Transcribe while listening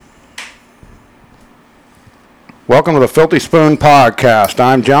Welcome to the Filthy Spoon Podcast.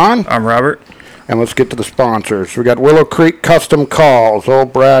 I'm John. I'm Robert. And let's get to the sponsors. We got Willow Creek Custom Calls,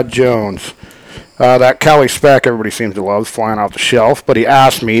 old Brad Jones. That Cali spec everybody seems to love is flying off the shelf, but he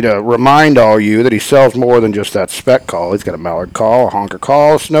asked me to remind all you that he sells more than just that spec call. He's got a mallard call, a honker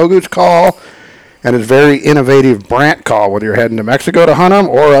call, a snow goose call, and his very innovative brant call, whether you're heading to Mexico to hunt them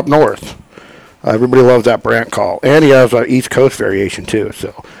or up north. Everybody loves that brant call. And he has an East Coast variation too,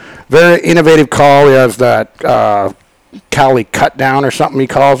 so very innovative call. He has that Cali cut down or something he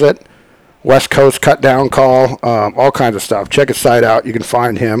calls it. West Coast cut down call, all kinds of stuff. Check his site out. You can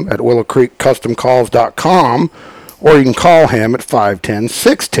find him at willowcreekcustomcalls.com, or you can call him at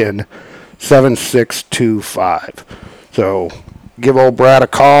 510-610-7625. So give old Brad a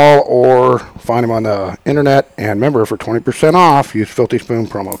call or find him on the internet. And remember, for 20% off, use Filthy Spoon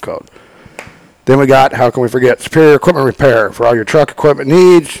promo code. Then we got, how can we forget, Superior Equipment Repair for all your truck equipment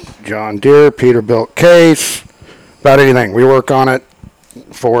needs. John Deere, Peterbilt case, about anything. We work on it.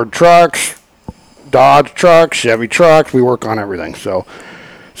 Ford trucks, Dodge trucks, Chevy trucks, we work on everything. So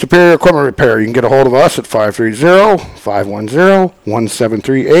Superior Equipment Repair, you can get a hold of us at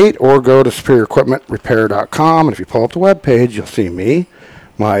 530-510-1738 or go to superiorequipmentrepair.com. And if you pull up the webpage, you'll see me,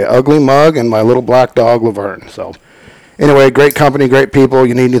 my ugly mug, and my little black dog, Laverne. So anyway, great company, great people.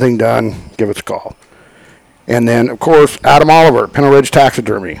 You need anything done, give us a call. And then, of course, Adam Oliver, Pinto Ridge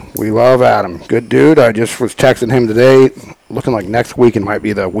Taxidermy. We love Adam. Good dude. I just was texting him today. Looking like next weekend might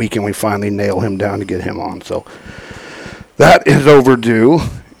be the weekend we finally nail him down to get him on. So that is overdue.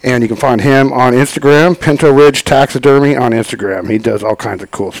 And you can find him on Instagram, Pinto Ridge Taxidermy on Instagram. He does all kinds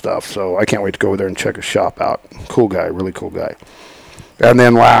of cool stuff. So I can't wait to go over there and check his shop out. Cool guy, really cool guy. And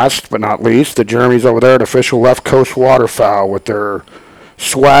then last but not least, the Jeremys over there at Official Left Coast Waterfowl with their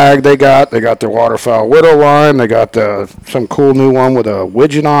swag they got their waterfowl widow line. They got some cool new one with a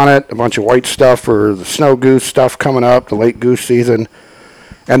widget on it, a bunch of white stuff for the snow goose stuff coming up, the late goose season.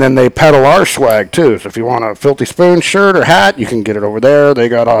 And then they peddle our swag too, so if you want a Filthy Spoon shirt or hat, you can get it over there. They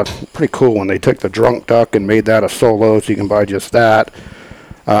got a pretty cool one. They took the drunk duck and made that a solo, so you can buy just that.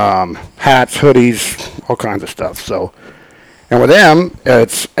 Hats, hoodies, all kinds of stuff. So, and with them,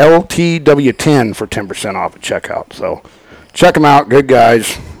 it's LTW10 for 10% off at checkout. So check them out, good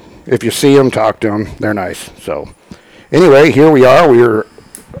guys. If you see them, talk to them. They're nice. So anyway, here we are. We were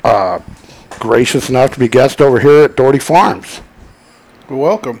gracious enough to be guests over here at Doherty Farms. Well,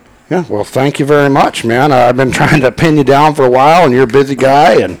 welcome. Yeah, well, thank you very much, man. I've been trying to pin you down for a while, and you're a busy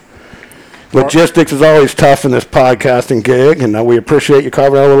guy, and logistics is always tough in this podcasting gig, and we appreciate you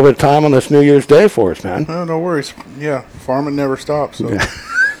carving out a little bit of time on this New Year's Day for us, man. No worries. Yeah, farming never stops. So yeah.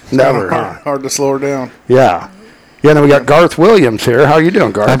 Never. Hard to slow her down. Yeah. Yeah, then we got Garth Williams here. How are you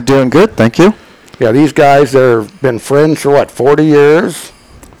doing, Garth? I'm doing good, thank you. Yeah, these guys, they've been friends for, 40 years?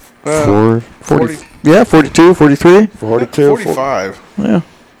 40, yeah, 42, 43. 42. 45. Yeah.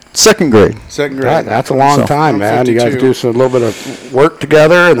 Second grade. That's a long time, man. 52. You guys do a little bit of work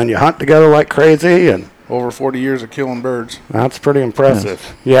together, and then you hunt together like crazy. And over 40 years of killing birds. That's pretty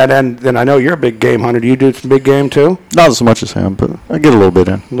impressive. Yes. Yeah, and then I know you're a big game hunter. Do you do some big game, too? Not as much as him, but I get a little bit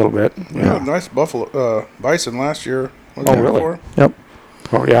in. A little bit. Yeah, nice bison last year. Oh, really? Before? Yep.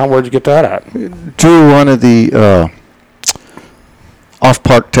 Oh, yeah, where'd you get that at? Drew one of the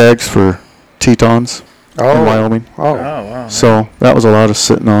off-park tags for Tetons in Wyoming. Oh, wow. So that was a lot of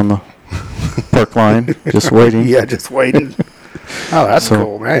sitting on the park line, just waiting. Yeah, just waiting. Oh, that's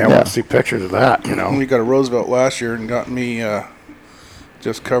cool, man. I want to see pictures of that, you know. We got a Roosevelt last year and got me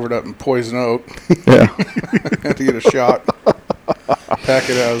just covered up in poison oak. Yeah. Had to get a shot. Pack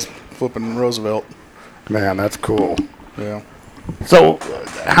it as flipping Roosevelt. Man, that's cool. Yeah. So,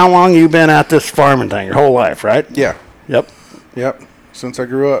 how long you been at this farming thing? Your whole life, right? Yeah. Yep. Since I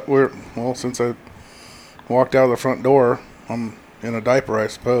grew up, since I walked out of the front door, I'm in a diaper, I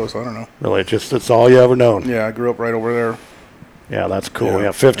suppose. I don't know. Really, it's all you ever known. Yeah, I grew up right over there. Yeah, that's cool.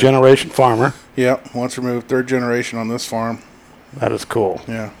 Yeah, fifth generation farmer. Yeah, once removed, third generation on this farm. That is cool.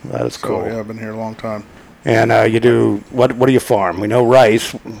 Yeah. That is cool. Yeah, I've been here a long time. And you do, what do you farm? We know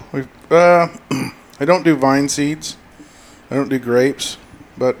rice. I don't do vine seeds. I don't do grapes,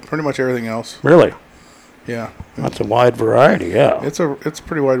 but pretty much everything else. Really? Yeah. That's a wide variety, yeah. It's a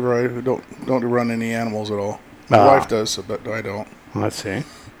pretty wide variety. We don't run any animals at all. My wife does, but I don't. Let's see.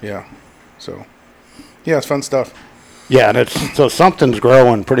 Yeah. So, yeah, it's fun stuff. Yeah, and so something's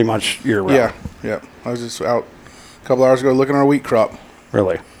growing pretty much year round. Yeah. I was just out a couple hours ago looking at our wheat crop.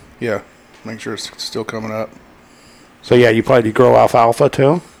 Really? Yeah. Make sure it's still coming up. So, yeah, you grow alfalfa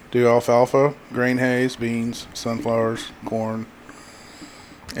too? Do alfalfa, grain hays, beans, sunflowers, corn,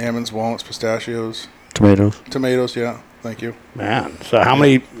 almonds, walnuts, pistachios. Tomatoes, yeah. Thank you. Man, so how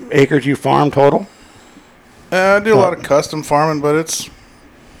many acres you farm total? I do a lot of custom farming, but it's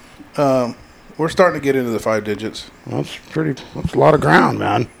we're starting to get into the 5 digits. That's a lot of ground,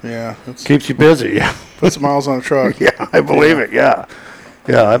 man. Yeah, it Keeps you busy. puts miles on a truck. Yeah, I believe it. Yeah,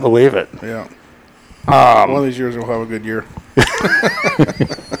 I believe it. Yeah. One of these years we'll have a good year.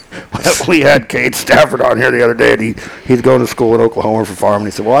 We had Kate Stafford on here the other day, and he's going to school in Oklahoma for farming.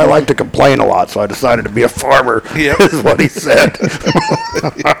 He said, "Well, I like to complain a lot, so I decided to be a farmer." Yep. Is what he said.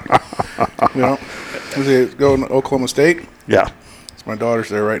 Is he going to Oklahoma State? Yeah. My daughter's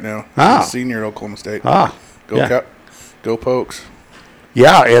there right now. Ah. She's a senior at Oklahoma State. Ah. Go yeah. Go Pokes.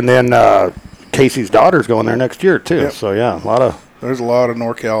 Yeah, and then Casey's daughter's going there next year too. Yep. So yeah, There's a lot of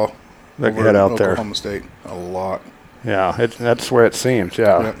NorCal that over head out Oklahoma there. State. A lot. Yeah, that's where it seems.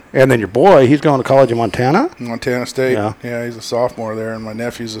 Yeah. Yep. And then your boy, he's going to college in Montana. Montana State. Yeah. He's a sophomore there, and my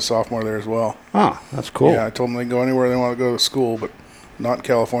nephew's a sophomore there as well. Oh, that's cool. Yeah, I told them they can go anywhere they want to go to school, but not in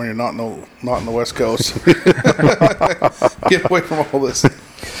California, not in the West Coast. Get away from all this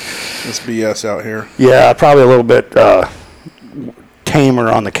BS out here. Yeah, probably a little bit tamer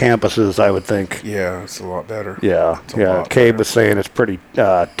on the campuses, I would think. Yeah, it's a lot better. Yeah, It's a lot Cabe better. was saying it's pretty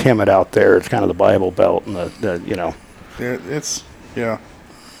timid out there. It's kind of the Bible Belt, and the. Yeah, it's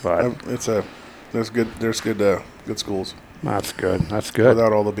But there's good schools that's good. That's good.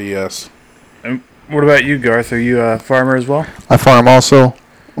 without all the BS. And what about you, Garth? Are you a farmer as well? I farm also.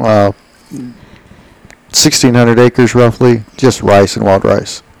 1,600 acres roughly, just rice and wild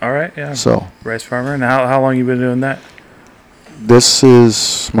rice. All right, yeah. So Rice farmer. And how long you been doing that? this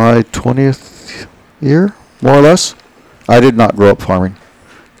is my 20th year, more or less. I did not grow up farming.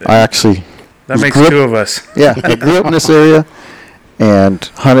 I actually That makes grew up- 2 of us. Yeah, I grew up in this area and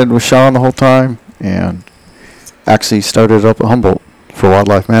hunted with Sean the whole time, and actually started up at Humboldt for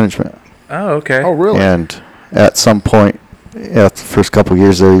wildlife management. Oh, okay. Oh, really? And at some point, at the first couple of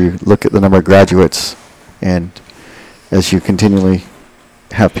years there, you look at the number of graduates, and as you continually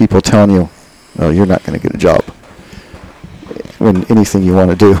have people telling you, "Oh, you're not going to get a job in anything you want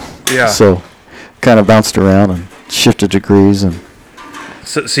to do." Yeah. So, kind of bounced around and shifted degrees, and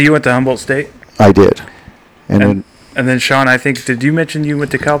So you went to Humboldt State? I did. And And then, Sean, I think, did you mention you went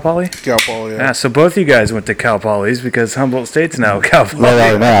to Cal Poly? Cal Poly, Yeah, so both you guys went to Cal Polys because Humboldt State's now Cal Poly.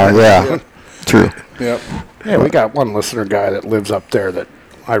 right now, yeah, true. Yep. Yeah, we got one listener guy that lives up there that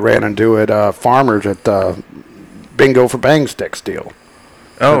I ran into at Farmers at Bingo for Bang Sticks deal.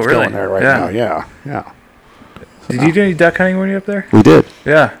 Oh, That's really? going there right now. Yeah. Did you do any duck hunting when you were up there? We did.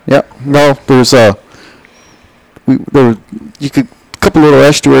 Yeah. Yeah. No, there's you could a couple little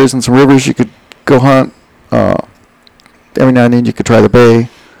estuaries and some rivers you could go hunt. Every now and then you could try the bay,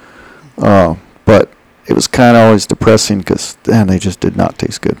 but it was kind of always depressing because they just did not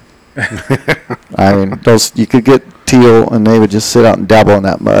taste good. I mean, those you could get teal and they would just sit out and dabble in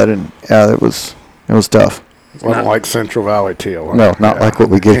that mud, and yeah, it was tough. Wasn't like Central Valley teal. Huh? No, not like what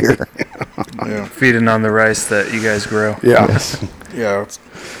we get here. Yeah. Feeding on the rice that you guys grow. Yeah. Yes. Yeah.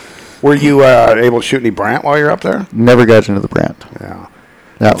 Were you able to shoot any brant while you're up there? Never got into the brant. Yeah.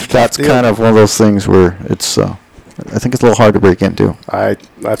 That's kind of one of those things where it's. I think it's a little hard to break into.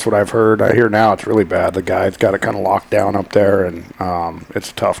 That's what I've heard. I hear now it's really bad. The guy's got it kind of locked down up there, and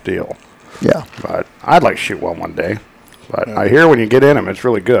it's a tough deal. Yeah. But I'd like to shoot one day. But Yeah. I hear when you get in them, it's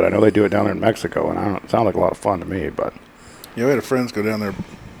really good. I know they do it down there in Mexico, and it sounds like a lot of fun to me. But Yeah, we had friends go down there,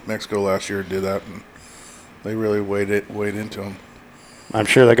 Mexico last year, and do that, and they really weighed into them. I'm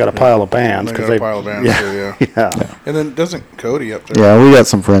sure they got a pile of bands. They 'cause got a pile of bands too, yeah. Yeah. And then doesn't Cody up there? Yeah, we got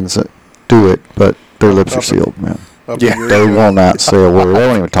some friends that do it, but their lips are Up in- sealed, man. Up Yeah, in They Eureka. will not say a word. They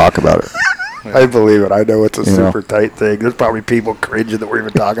won't even talk about it. I believe it. I know it's a You know. super tight thing. There's probably people cringing that we're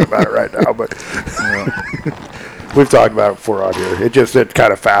even talking about it right now, but Yeah. we've talked about it before on here. It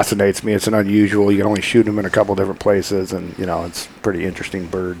kind of fascinates me. It's an unusual. You can only shoot them in a couple different places, and it's a pretty interesting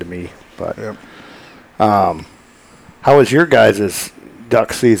bird to me. But Yep. how has your guys'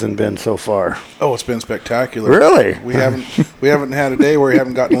 duck season been so far? Oh, it's been spectacular. Really? We haven't had a day where we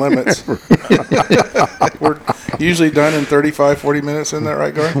haven't gotten limits. We're usually done in 35, 40 minutes. Isn't that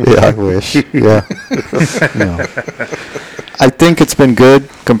right, Garth? Yeah, I wish. Yeah. No. I think it's been good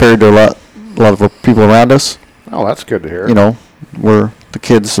compared to a lot of the people around us. Oh, that's good to hear. Where the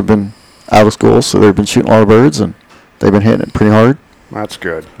kids have been out of school, so they've been shooting a lot of birds, and they've been hitting it pretty hard. That's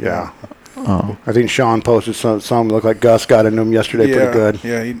good. Yeah. Uh, I think Sean posted some look like Gus got into them yesterday pretty good.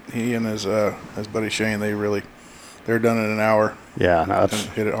 Yeah, he and his buddy Shane, they're done in an hour Yeah, no, and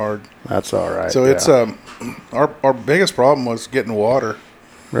hit it hard. that's all right. So yeah. it's our biggest problem was getting water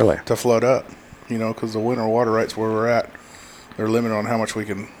really. to flood up, because the winter water rights where we're at, they're limited on how much we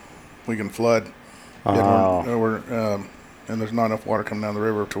can flood. Oh. And there's not enough water coming down the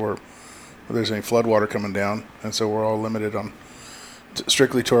river to where there's any flood water coming down, and so we're all limited on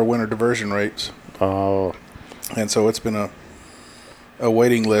strictly to our winter diversion rates. Oh. And so it's been a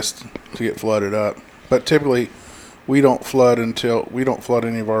waiting list to get flooded up. But typically, we don't flood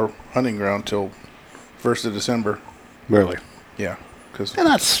any of our hunting ground till 1st of December. Really? Yeah. And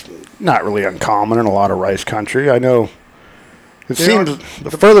that's not really uncommon in a lot of rice country. I know it seems the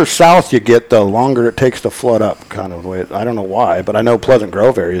further south you get, the longer it takes to flood up, kind of way. I don't know why, but I know Pleasant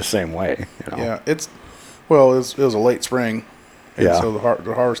Grove area is the same way. You know? Yeah, it was a late spring. And Yeah. so the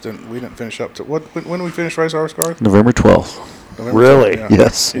harvest we didn't finish up to when did we finish rice harvest, Garth? November 12th. Really? 12th, yeah.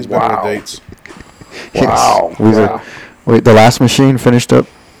 Yes. He's better Wow. with dates. Wow. Yes. The last machine finished up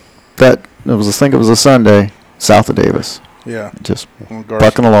I think it was a Sunday, south of Davis. Yeah. Just On Garth-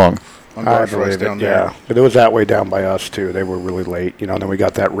 bucking along. on I Garth rice believe down it, there. yeah. But it was that way down by us, too. They were really late. And then we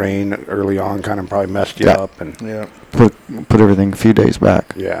got that rain early on, kind of probably messed you Yeah. up. And Yeah. Put everything a few days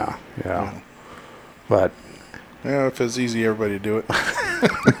back. yeah. But Yeah, if it's easy, everybody do it.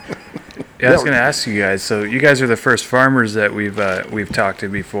 Yeah, I was going to ask you guys. So you guys are the first farmers that we've talked to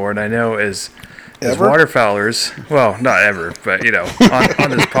before, and I know as Ever? waterfowlers, well, not ever, but on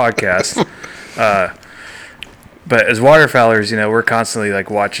this podcast. But as waterfowlers, we're constantly like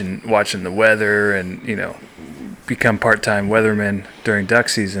watching the weather, and become part-time weathermen during duck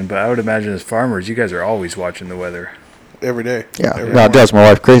season. But I would imagine as farmers, you guys are always watching the weather. Every day. Yeah. Every No, it morning. does my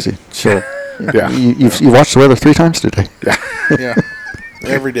wife crazy. So yeah. you watched the weather 3 times today. Yeah.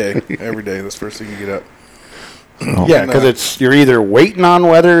 Every day. Every day. That's the first thing you get up. Yeah, because you're either waiting on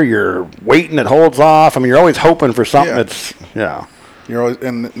weather, you're waiting it holds off. I mean, you're always hoping for something Yeah. that's, yeah. You're always,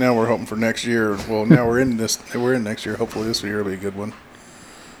 and now we're hoping for next year. Well, now we're in next year. Hopefully this year will be a good one.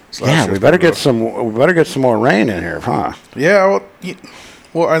 Yeah, we better get some more rain in here, huh? Yeah,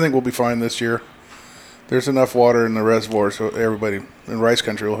 well, I think we'll be fine this year. There's enough water in the reservoir, so everybody in rice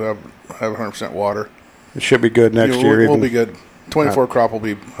country will have 100% water. It should be good next year. We'll even. be good. 24 crop will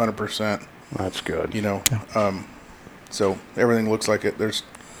be 100%. That's good. So everything looks like it. There's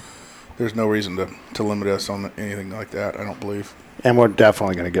no reason to limit us on anything like that. I don't believe. And we're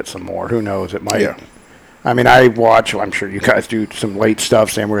definitely going to get some more. Who knows? It might. Yeah. I mean, I'm sure you guys do some late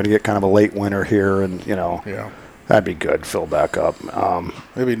stuff saying we're going to get kind of a late winter here, and, Yeah. that'd be good. Fill back up.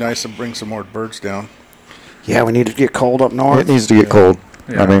 It'd be nice to bring some more birds down. Yeah, we need to get cold up north. It needs to get cold.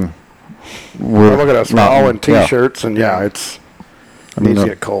 Yeah. I mean, Well, look at us. We're all in yeah. T-shirts, and it needs to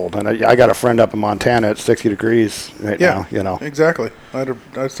get cold. And I got a friend up in Montana at 60 degrees right now, Exactly. I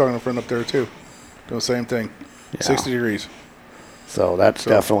was talking to a friend up there, too. Doing the same thing. Yeah. 60 degrees. So that's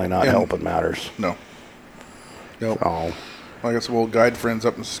definitely not and- helping matters. No. Nope. Oh, I got some old guide friends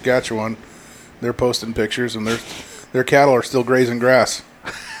up in Saskatchewan. They're posting pictures, and their cattle are still grazing grass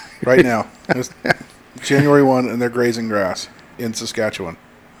right now. It's January 1, and they're grazing grass in Saskatchewan.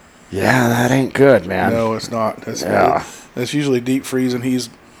 yeah, that ain't good, man. No, it's not. It's usually deep freeze, and he's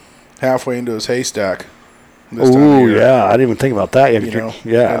halfway into his haystack. This time of Ooh, year, yeah, I didn't even think about that.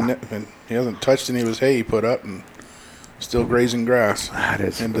 Yeah. And he hasn't touched any of his hay he put up, and still grazing grass. That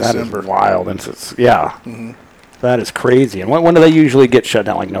is in that is December. wild. And that is crazy. And when do they usually get shut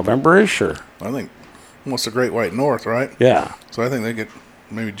down? Like November-ish, or? I think almost the Great White North, right? Yeah. So I think they get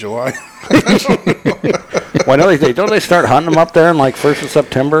maybe July. Well, I know don't they start hunting them up there in like 1st of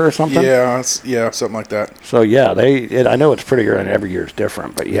September or something? yeah, something like that. So yeah, I know it's pretty good, and every year is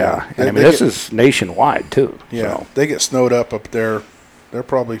different, but yeah. Yeah. And They this get- is nationwide too. Yeah, So, they get snowed up there. They'll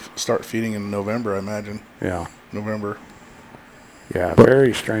probably start feeding in November, I imagine. yeah. November. Yeah.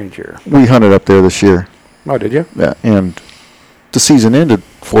 Very strange year. We hunted up there this year. Oh, did you? Yeah, and the season ended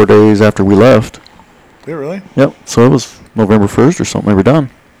 4 days after we left. Yeah, really? Yep. So it was November 1st or something. We were done.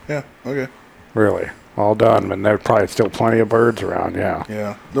 Yeah. Okay. Really? All done, and there's probably still plenty of birds around. Yeah.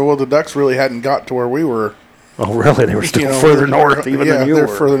 Yeah. Well, the ducks really hadn't got to where we were. Oh, really? They were still You know, further north even yeah, than you they're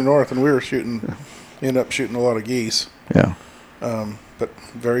were. further north, and we were ended up shooting a lot of geese, Yeah. but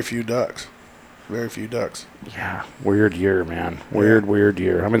very few ducks. Very few ducks. Yeah, weird year, man. Weird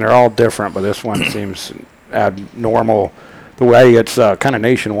year. I mean, they're all different, but this one seems abnormal. The way it's kind of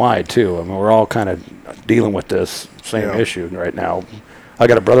nationwide too. I mean, we're all kind of dealing with this same issue right now. I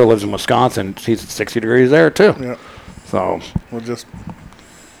got a brother who lives in Wisconsin. He's at 60 degrees there too. Yeah. So We'll just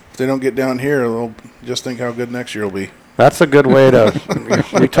if they don't get down here, they'll just think how good next year will be. that's a good way to.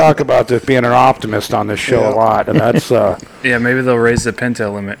 We talk about this being an optimist on this show a lot, and that's. Yeah, maybe they'll raise the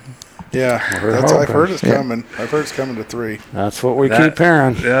pintail limit. Yeah, We're I've hoping. heard it's coming. I've heard it's coming to 3. That's what we That- keep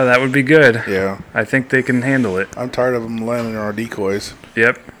hearing. Yeah, that would be good. Yeah, I think they can handle it. I'm tired of them landing on our decoys.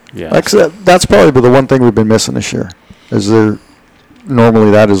 Yep. Yeah. Like I said, that's probably the one thing we've been missing this year.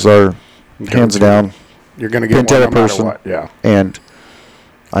 Normally that is our hands down, You're going to get one pintail no matter person. what. Yeah. and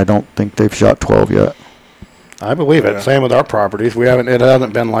I don't think they've shot 12 yet. I believe it. Same with our properties. It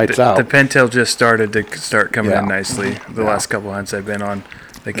hasn't been lights out. The pintail just started to start coming in nicely. The Yeah. last couple hunts I've been on,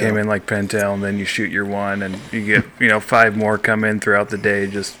 they came in like pintail, and then you shoot your one, and you get 5 more come in throughout the day,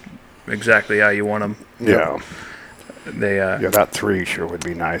 just exactly how you want them. Yeah. They That 3 sure would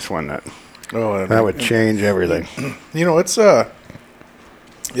be nice, wouldn't it? Oh, That would change everything. It's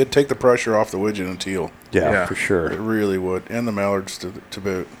it'd take the pressure off the widgeon and teal. Yeah, for It sure. really would, and the mallards to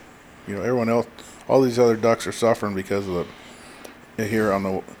boot. Everyone else, all these other ducks are suffering because of here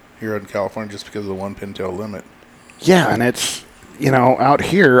in California, just because of the one pintail limit. Yeah, and it's, out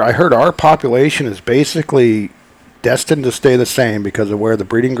here, I heard our population is basically destined to stay the same because of where the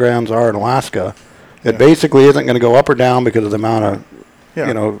breeding grounds are in Alaska. It basically isn't going to go up or down because of the amount of,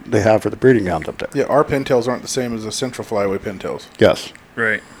 they have for the breeding grounds up there. Yeah, our pintails aren't the same as the central flyway pintails. Yes.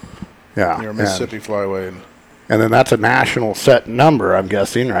 right. Yeah. Mississippi flyway. And then that's a national set number, I'm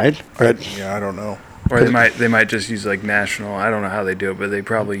guessing, right? I don't know. Or they might just use like national. I don't know how they do it, but they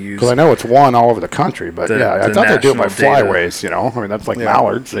probably use. Because I know it's 1 all over the country, but I thought they do it by national data. flyways. I mean, that's like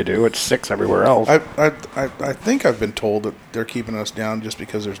mallards. They do. It's 6 everywhere else. I think I've been told that they're keeping us down just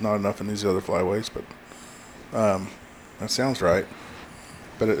because there's not enough in these other flyways, but that sounds right.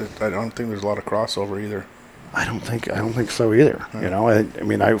 But I don't think there's a lot of crossover either. I don't think so either. I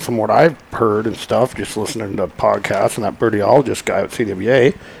mean, from what I've heard and stuff, just listening to podcasts and that birdieologist guy at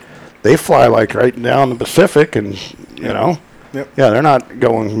CWA, they fly like right down the Pacific, and Yep. they're not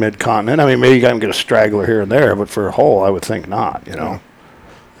going mid-continent. I mean, maybe you can get a straggler here and there, but for a whole, I would think not.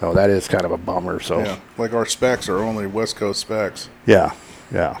 So that is kind of a bummer. So like our specs are only West Coast specs. Yeah.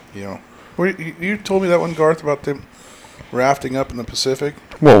 Well, you told me that one, Garth, about them rafting up in the Pacific.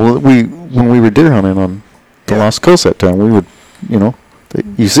 Well, when we were deer hunting on the Lost Coast that time, we would,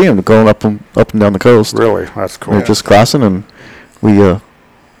 you see them going up and down the coast. Really, that's cool. They're just crossing, and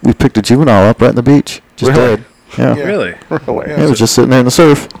we picked a juvenile up right on the beach, just Really? dead. Yeah. Really? Really. Yeah, it was just sitting there in the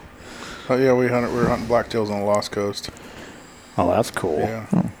surf. We were hunting blacktails on the Lost Coast. Oh, that's cool. Yeah.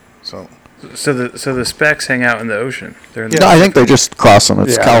 So the specks hang out in the ocean. They're in the No, I think they're just crossing.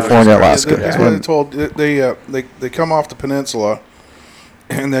 It's California, Alaska. That's what they told. They come off the peninsula,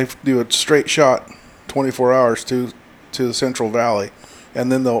 and they do a straight shot, 24 hours to the Central Valley,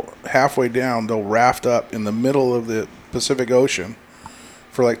 and then halfway down they'll raft up in the middle of the Pacific Ocean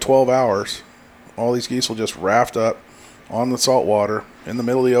for like 12 hours. All these geese will just raft up on the salt water in the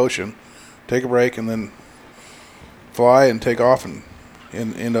middle of the ocean, take a break, and then fly and take off and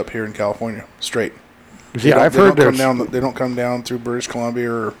end up here in California straight. I've heard they don't come down through British Columbia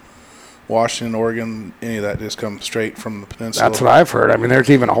or Washington, Oregon, any of that. Just come straight from the peninsula. That's what I've heard. I mean, there's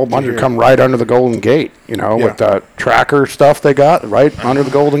even a whole bunch that come right under the Golden Gate, with the tracker stuff they got right under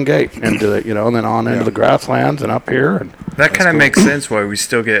the Golden Gate into the, and then on into the grasslands and up here. And that kind of makes sense why we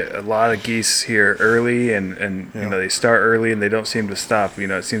still get a lot of geese here early, and they start early and they don't seem to stop.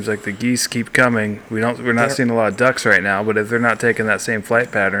 It seems like the geese keep coming. We're not seeing a lot of ducks right now, but if they're not taking that same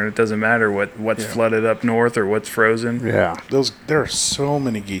flight pattern, it doesn't matter what's flooded up north or what's frozen. Yeah. There are so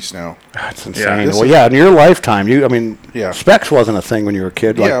many geese now. That's insane. Well, in your lifetime, specs wasn't a thing when you were a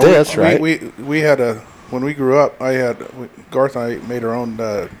kid right? We had when we grew up, Garth and I made our own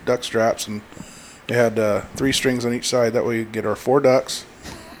duck straps, and we had 3 strings on each side. That way we get our 4 ducks,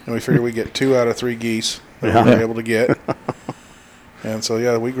 and we figured we'd get 2 out of 3 geese that we were able to get. And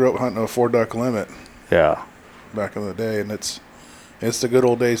so, we grew up hunting a 4 duck limit. Yeah. Back in the day, and it's the good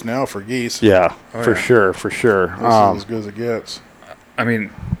old days now for geese. Yeah, for sure. This is as good as it gets. I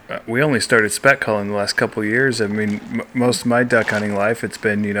mean, we only started spec culling the last couple of years. I mean, most of my duck hunting life, it's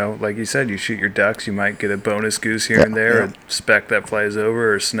been, like you said, you shoot your ducks, you might get a bonus goose here and there, a speck that flies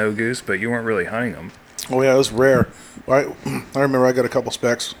over, or a snow goose, but you weren't really hunting them. Oh, yeah, it was rare. I remember I got a couple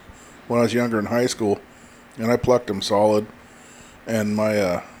specs when I was younger in high school, and I plucked them solid, and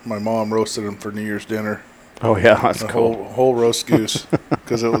my mom roasted them for New Year's dinner. Oh, yeah, that's cool. Whole roast goose,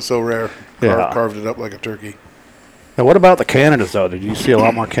 because it was so rare. Carved it up like a turkey. Now, what about the Canadas, though? Did you see a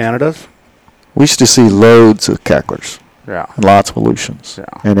lot more Canadas? We used to see loads of cacklers. Yeah. And lots of Aleutians.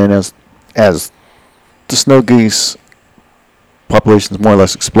 Yeah. And then as the snow geese populations more or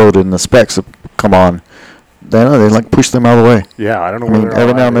less exploded and the specks have come on, they like push them out of the way. Yeah, I don't know where they're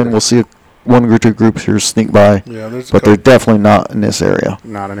every now and then we'll see one or 2 groups here sneak by. Yeah, but they're definitely not in this area.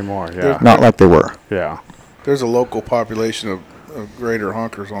 Not anymore, yeah. Not like they were. Yeah. There's a local population of greater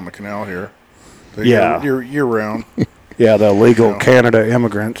honkers on the canal here. Year round. Yeah, the legal Canada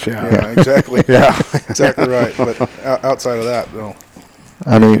immigrants. Yeah, exactly. Yeah, exactly right. But outside of that, no.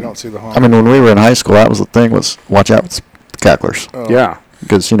 You don't see the honk. I mean, when we were in high school, that was the thing: was watch out for the cacklers. Yeah,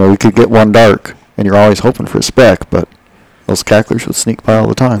 because we could get one dark, and you're always hoping for a speck, but those cacklers would sneak by all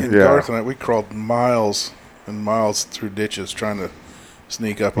the time. And Garth and I, we crawled miles and miles through ditches trying to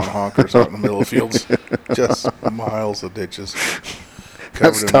sneak up on honkers out in the middle of fields. Just miles of ditches.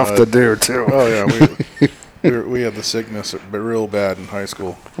 That's tough to do, too. Oh, yeah. We had the sickness real bad in high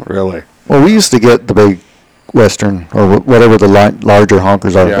school. Really? Well, we used to get the big western or whatever the larger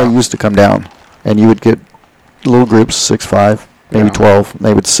honkers are. Yeah. They used to come down, and you would get little groups, 6, 5, maybe 12. And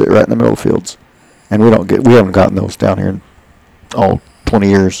they would sit right in the middle of fields, and we haven't gotten those down here in 20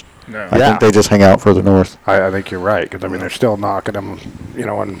 years. No. I think they just hang out further north. I think you're right, because, I mean, they're still knocking them,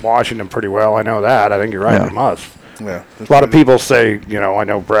 in Washington pretty well. I know that. I think you're right. Yeah. They must. Yeah. A lot of people say, I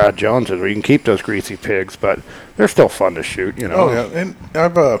know Brad Jones says, well, you can keep those greasy pigs, but they're still fun to shoot, Oh, yeah. And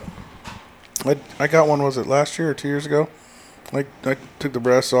I got one, was it last year or 2 years ago? I took the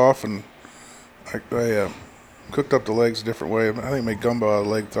breasts off, and I cooked up the legs a different way. I think I made gumbo out of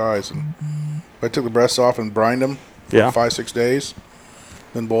leg thighs. And I took the breasts off and brined them for 5-6 days.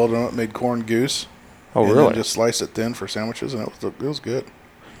 Then boiled them up, made corned goose. Oh, and really? then just sliced it thin for sandwiches, and it was good.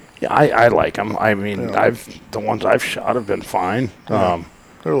 Yeah, I like them. I mean, the ones I've shot have been fine. Yeah.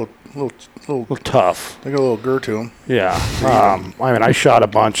 They're a little tough. They got a little gur to them. Yeah. I mean, I shot a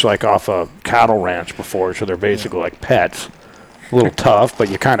bunch like off a cattle ranch before, so they're basically like pets. A little tough, but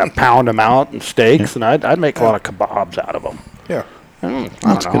you kind of pound them out in steaks, and I'd make a lot of kebabs out of them. Yeah. I don't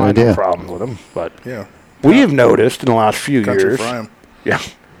That's a know. good I have idea. no problem with them, but Yeah. we have noticed in the last few Country years, fry 'em.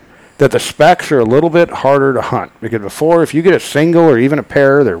 that the specs are a little bit harder to hunt, because before, if you get a single or even a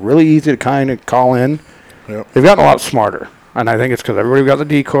pair, they're really easy to kind of call in. Yep. They've gotten a lot smarter, and I think it's because everybody got the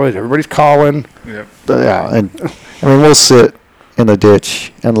decoys, everybody's calling. Yep. Yeah, and I mean, we'll sit in the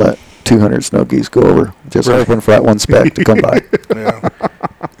ditch and let 200 snow geese go over, just hoping for that one speck to come by. Yeah.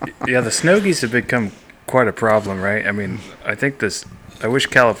 Yeah, the snow geese have become quite a problem, right? I mean, I wish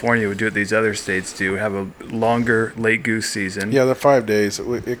California would do what these other states do, have a longer late goose season. Yeah, the 5 days,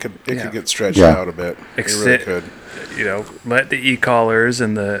 it could get stretched Yeah. out a bit. It really could. Let the e-collars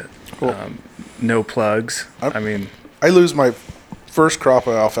and the no plugs. I lose my first crop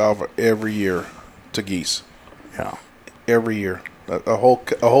of alfalfa every year to geese. Yeah. Every year. A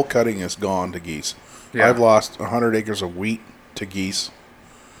whole cutting is gone to geese. Yeah. I've lost 100 acres of wheat to geese.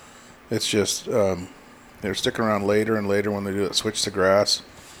 It's just they're sticking around later and later when they do it switch to grass,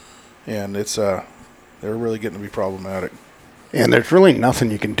 and it's they're really getting to be problematic. And there's really nothing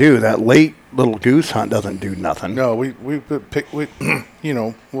you can do. That late little goose hunt doesn't do nothing. No, we 4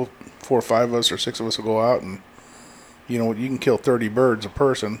 or 5 of us or 6 of us will go out, and you can kill 30 birds a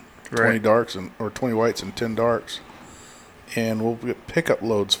person, 20 Right. darks or 20 whites and 10 darks, and we'll get pickup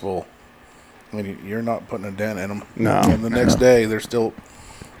loads full. I mean, you're not putting a dent in them. No. And the next day they're still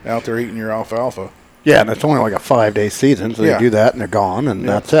out there eating your alfalfa. Yeah, and it's only like a 5-day season, so Yeah. they do that and they're gone, and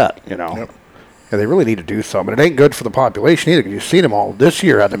that's it, Yep. Yeah, they really need to do something. It ain't good for the population either, because you've seen them all. This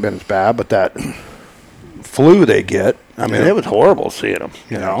year hasn't been as bad, but that flu they get, I mean, it was horrible seeing them,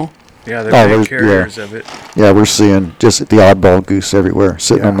 Yeah, they're Oh, big carriers of it. Yeah, we're seeing just the oddball goose everywhere,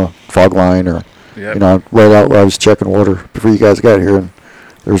 sitting on the fog line or, Yep. right out where I was checking water before you guys got here, and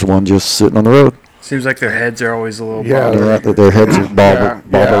there's one just sitting on the road. Seems like their heads are always a little Yeah, bothered. Their heads are bob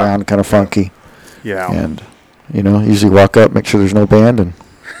Yeah. around kind of funky. Yeah. And, usually walk up, make sure there's no band, and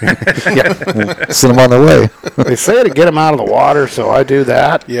we'll send them on their way. They say to get them out of the water, so I do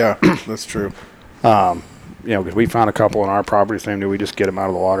that. Yeah, that's true. Because we found a couple on our property, same day, we just get them out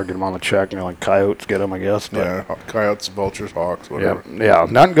of the water, get them on the check, like coyotes get them, I guess. But Yeah, coyotes, vultures, hawks, whatever. yeah,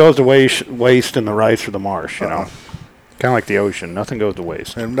 nothing goes to waste in the rice or the marsh, Kind of like the ocean, nothing goes to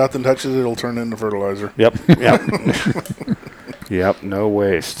waste. And if nothing touches it, it'll turn into fertilizer. Yep. Yep, no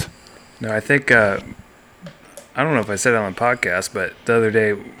waste. No, I think I don't know if I said it on the podcast, but the other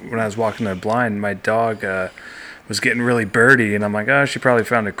day when I was walking the blind, my dog was getting really birdy, and I'm like, oh, she probably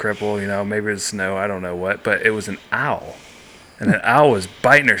found a cripple, maybe it was snow, I don't know what, but it was an owl. And an owl was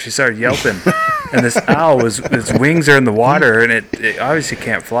biting her. She started yelping. And this owl its wings are in the water, and it obviously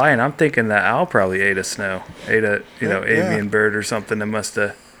can't fly. And I'm thinking that owl probably ate a avian bird or something. It must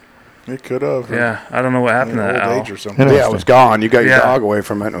have. It could have. Yeah, I don't know what happened to that owl. Old age or something. Yeah, it was gone. You got your Yeah. dog away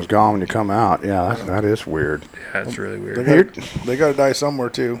from it, and it was gone when you come out. Yeah, that is weird. Yeah, it's really They weird. got to die somewhere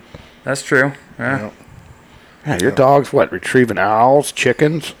too. That's true. Yeah. You know. Yeah, your dog's what, retrieving owls,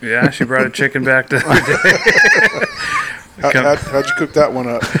 chickens? Yeah, she brought a chicken back the other day. How'd you cook that one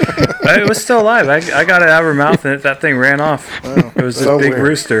up? It was still alive. I got it out of her mouth, and that thing ran off. It was So a big weird.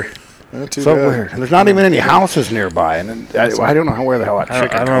 rooster. Not too So bad. weird. And there's not even any houses nearby, and I don't know where the hell that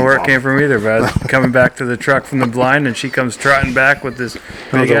chicken I don't know where it came from either, but I was coming back to the truck from the blind, and she comes trotting back with this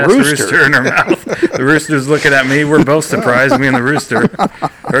big-ass rooster in her mouth. The rooster's looking at me. We're both surprised, me and the rooster.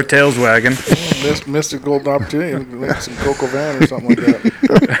 Her tail's wagging. Missed a golden opportunity to make some Coco Van or something like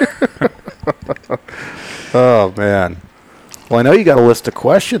that. Oh, man. Well, I know you got a list of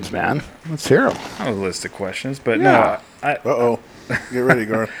questions, man. Let's hear them. I have a list of questions, but Yeah. no. Uh-oh. Get ready,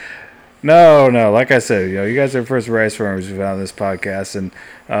 Garth. No. Like I said, you guys are the first rice farmers we've had on this podcast, and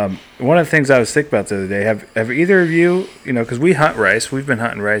one of the things I was thinking about the other day, have either of you, because we hunt rice, we've been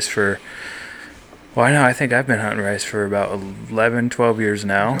hunting rice for, well, I think I've been hunting rice for about 11, 12 years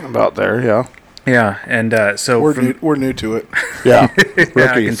now. About there, yeah. Yeah, and so We're new to it. Yeah.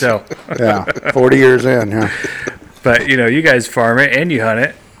 yeah, I can tell. Yeah. 40 years in, yeah. But you guys farm it and you hunt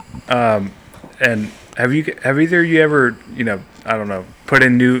it, and have either of you ever I don't know, put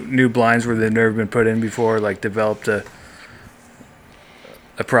in new blinds where they've never been put in before, like developed a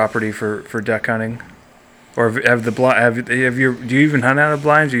property for duck hunting, or do you even hunt out of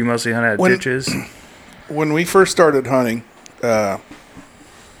blinds, or you mostly hunt out of ditches? When we first started hunting,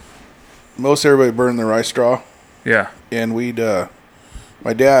 most everybody burned their rice straw, Yeah. and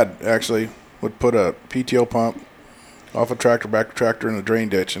my dad actually would put a PTO pump off a tractor, back to tractor in a drain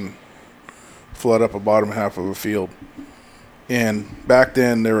ditch, and flood up a bottom half of a field. And back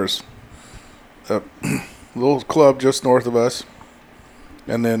then there was a little club just north of us,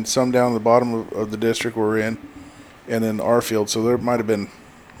 and then some down the bottom of the district we're in, and then our field. So there might have been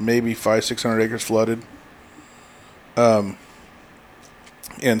maybe 500-600 acres flooded. And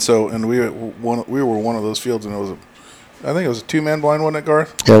we were one of those fields, and I think it was a 2-man blind, wasn't it,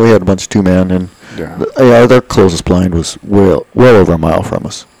 Garth? Yeah, we had a bunch of 2-man, and their closest blind was well over a mile from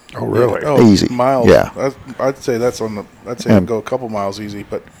us. Oh, really? Oh, Easy. Miles. Yeah. I'd say it'd go a couple miles easy,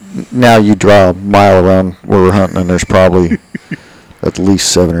 but Now you draw a mile around where we're hunting, and there's probably at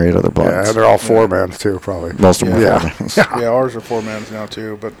least 7 or 8 other blinds. Yeah, they're all 4-mans, too, probably. Most of them Yeah. are 4-mans. yeah, ours are 4-mans now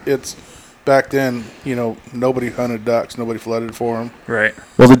too. But it's back then, nobody hunted ducks, nobody flooded for them. Right.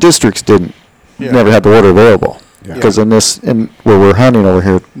 Well, the districts Yeah. never had the water available. Yeah. Because in where we're hunting over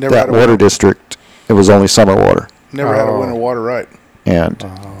here, Never had that a water water. district, it was only summer water. Never had a winter water right.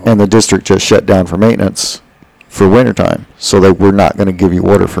 And the district just shut down for maintenance for wintertime. So they were not going to give you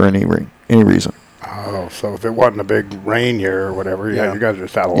water for any reason. Oh, so if it wasn't a big rain year or whatever, Yeah. you guys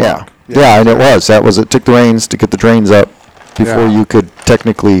just out of Yeah. luck. Yeah, and it was. It took the rains to get the drains up before Yeah. you could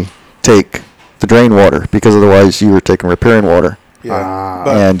technically take the drain water, because otherwise you were taking riparian water,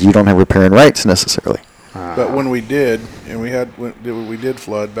 Yeah, and you don't have riparian rights necessarily. but when we did, and we did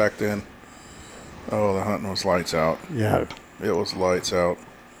flood back then. Oh, the hunting was lights out. Yeah. It was lights out.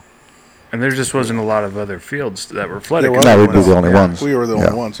 And there just wasn't a lot of other fields that were flooded. There was. No, we'd be the only Yeah, ones. We were the Yeah.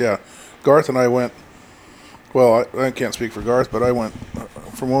 only ones, yeah. Garth and I went, well, I can't speak for Garth, but I went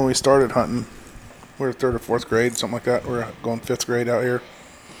from when we started hunting, we were 3rd or 4th grade, something like that. We were going 5th grade out here,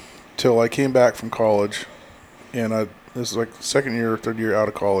 till I came back from college, and this is like the 2nd year or 3rd year out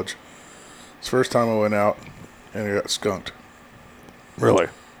of college. It's the first time I went out, and I got skunked. Really?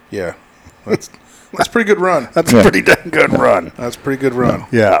 Yeah. That's a pretty good run. That's a pretty dang good run. That's a pretty good run.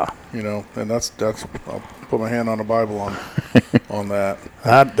 Yeah. And that's I'll put my hand on the Bible on that.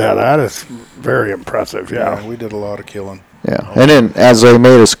 That is very impressive, yeah. We did a lot of killing. Yeah, and then as they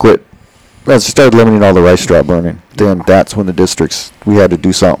made us quit, as they started limiting all the rice straw burning, then that's when we had to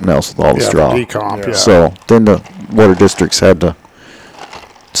do something else with all the straw. Decomp, yeah. So then the water districts had to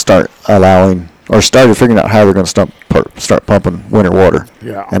start started figuring out how they're going to start pumping winter water.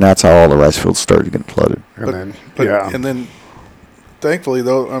 Yeah. And that's how all the rice fields started getting flooded. And then, Thankfully,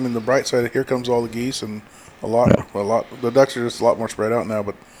 though, the bright side, here comes all the geese, and a lot. The ducks are just a lot more spread out now,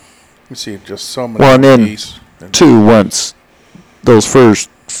 but you see just so many geese. Too, once those first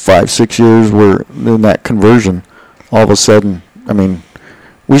 5-6 years were in that conversion, all of a sudden,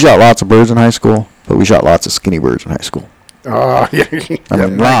 we shot lots of birds in high school, but we shot lots of skinny birds in high school. yeah.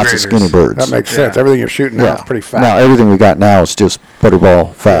 Lots of skinny birds. That makes sense. Everything you're shooting now is pretty fat. Now, everything we got now is just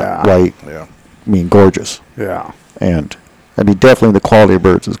butterball, fat, white, gorgeous. Yeah. And, definitely the quality of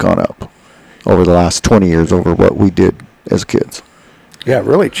birds has gone up over the last 20 years over what we did as kids. Yeah, it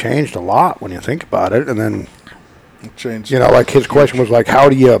really changed a lot when you think about it. And then, It changed. like his question was like, how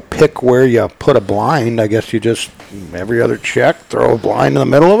do you pick where you put a blind? I guess you just, every other check, throw a blind in the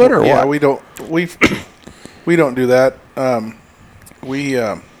middle of it, or what? Yeah, we don't do that. We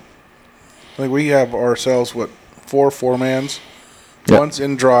have ourselves 4 4-mans. Yep. One's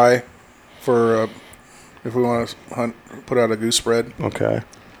in dry for if we want to put out a goose spread, Okay.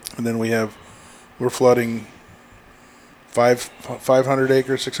 and then we're flooding 500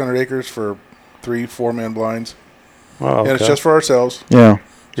 acres, 600 acres for 3-4 man blinds. Oh, okay. And it's just for ourselves. Yeah.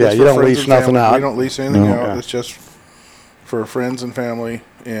 Yeah, Just you for don't friends lease and nothing family. out. We don't lease anything No. out. Yeah. It's just for friends and family.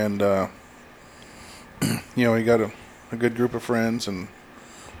 And, we got a good group of friends. And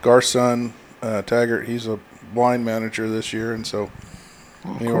Garth's son, Taggart, he's a blind manager this year. And so,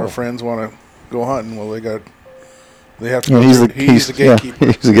 our friends want to go hunting. Well, they have to. Yeah, Go he's the gatekeeper.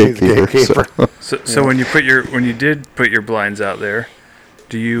 Yeah, he's a gatekeeper. So when you did put your blinds out there,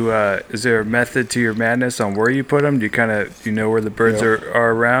 do you is there a method to your madness on where you put them? Do you kind of know where the birds are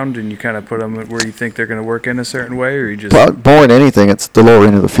around, and you kind of put them where you think they're going to work in a certain way, or you just More than anything, it's the lower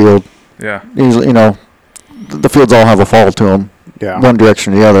end of the field. yeah Usually, the fields all have a fall to them, one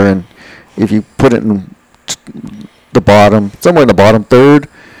direction or the other, and if you put it in the bottom, somewhere in the bottom third,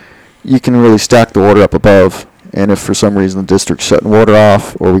 you can really stack the water up above. And if for some reason the district's shutting water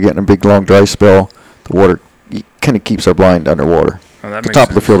off, or we're getting a big long dry spell, the water kind of keeps our blind underwater. Oh, that The makes top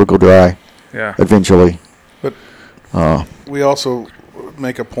of the sense. field will go dry Yeah. eventually. But we also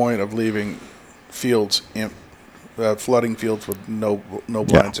make a point of leaving fields, flooding fields with no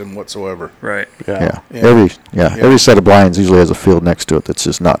blinds in whatsoever. Right. Yeah. Yeah. Every set of blinds usually has a field next to it that's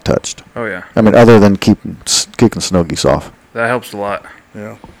just not touched. Oh yeah. I mean, other than kicking snow geese off. That helps a lot.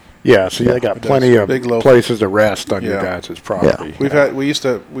 Yeah. Yeah, so you got It plenty does. of Big loaf. places to rest on your Yeah. guys' property. We used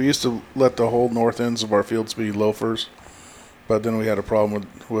to let the whole north ends of our fields be loafers, but then we had a problem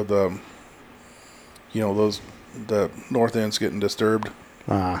with the north ends getting disturbed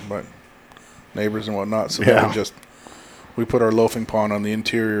by neighbors and whatnot. So then we put our loafing pond on the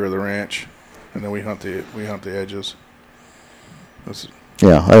interior of the ranch, and then we hunt the edges.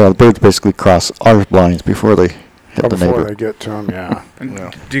 The birds basically cross our blinds before they hit the Before neighbor. they get to them, yeah.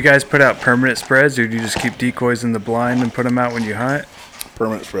 Do you guys put out permanent spreads, or do you just keep decoys in the blind and put them out when you hunt?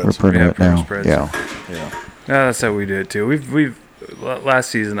 Permanent We're spreads. permanent permanent now. spreads. Yeah. Yeah. No, that's how we do it too. We've last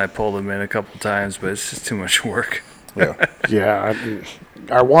season I pulled them in a couple times, but it's just too much work. Yeah. Yeah,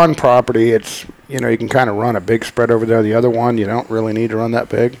 our one property, it's, you can kind of run a big spread over there. The other one, you don't really need to run that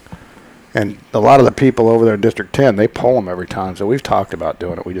big. And a lot of the people over there in District 10, they pull them every time. So we've talked about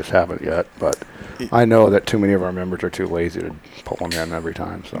doing it. We just haven't yet. But I know that too many of our members are too lazy to pull them in every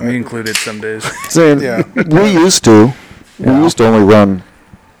time. So Me included some days. We used to only run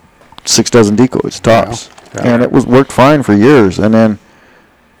 6 dozen decoys tops, and it worked fine for years. And then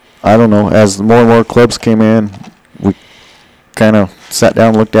I don't know, as more and more clubs came in, we kind of sat down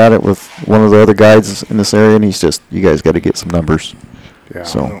and looked at it with one of the other guides in this area, and he's just, you guys got to get some numbers. yeah.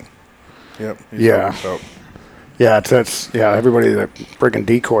 So Yep. Yeah. Everybody, the freaking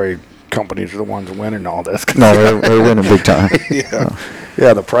decoy companies are the ones winning all this. no, they're winning big time.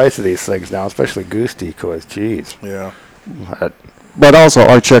 Yeah, the price of these things now, especially goose decoys, geez. Yeah. But also,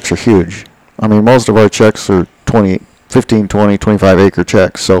 our checks are huge. I mean, most of our checks are 15, 20, 25 acre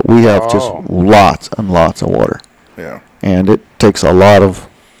checks. So we have just lots and lots of water. Yeah. And it takes a lot of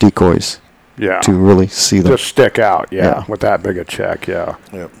decoys to really see them. Just stick out, with that big a check, Yep.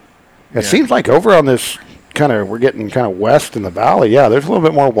 It seems like over on this we're getting kind of west in the valley, there's a little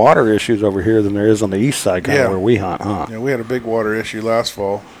bit more water issues over here than there is on the east side, where we hunt, huh? Yeah, we had a big water issue last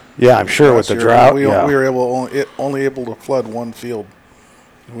fall. Yeah, I'm sure with the drought. We were only able to flood one field.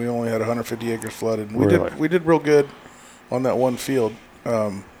 We only had 150 acres flooded. And we did real good on that one field,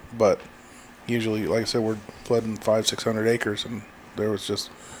 but usually, like I said, we're flooding 500-600 acres, and there was just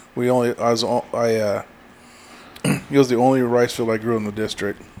it was the only rice field I grew in the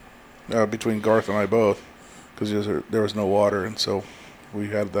district between Garth and I both, because there was no water, and so we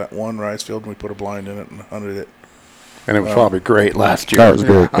had that one rice field and we put a blind in it and hunted it. And it was probably great last year. That was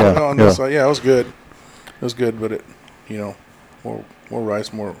great. It was good. It was good, but more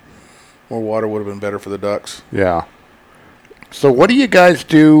rice, more water would have been better for the ducks. Yeah. So what do you guys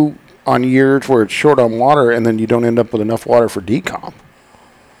do on years where it's short on water and then you don't end up with enough water for decomp?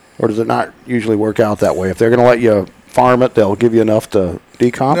 Or does it not usually work out that way? If they're going to let you farm it, they'll give you enough to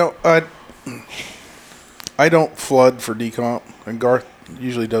decomp? No, I don't flood for decomp, and Garth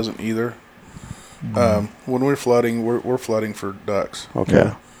usually doesn't either. When we're flooding, we're flooding for ducks. Okay.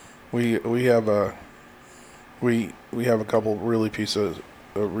 Yeah. We have a couple really pieces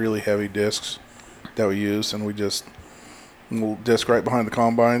of really heavy discs that we use, and we'll disc right behind the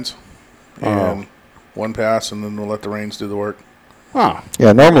combines, and one pass, and then we'll let the rains do the work. Huh.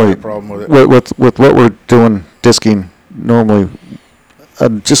 Yeah, normally Problem with it. with what we're doing, disking, normally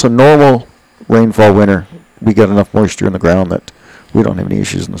just a normal rainfall winter, we get enough moisture in the ground that we don't have any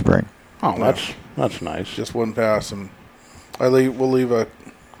issues in the spring. Oh, that's nice. Just one pass, and we'll leave a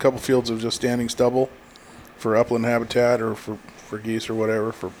couple fields of just standing stubble for upland habitat or for geese or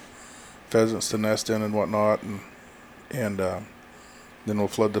whatever, for pheasants to nest in and whatnot, and and then we'll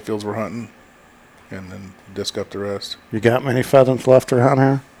flood the fields we're hunting, and then disc up the rest. You got many pheasants left around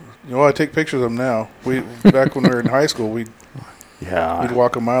here? I take pictures of them now. Back when we were in high school, we'd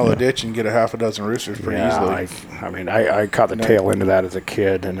walk a mile of ditch and get a half a dozen roosters pretty easily. I caught the tail end of that as a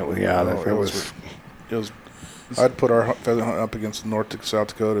kid, and it was. I'd put our pheasant hunt up against the North to South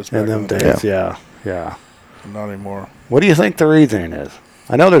Dakotas back in them days. Yeah. Not anymore. What do you think the reason is?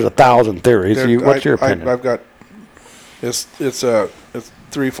 I know there's 1,000 theories. What's your opinion? I've got it's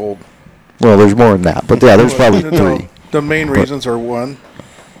threefold. Well, there's more than that, but yeah, there's probably three. The main reasons are, one,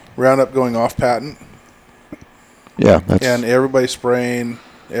 Roundup going off patent. Yeah, and everybody spraying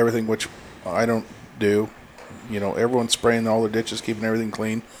everything, which I don't do. Everyone's spraying all their ditches, keeping everything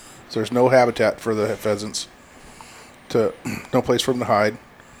clean. So there's no habitat for the pheasants. No place for them to hide.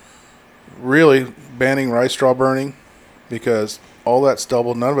 Really banning rice straw burning, because all that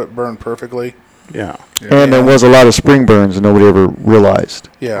stubble, none of it burned perfectly. Yeah. And there was a lot of spring burns and nobody ever realized.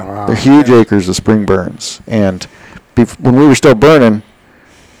 Yeah. Wow. They're huge acres of spring burns. And when we were still burning,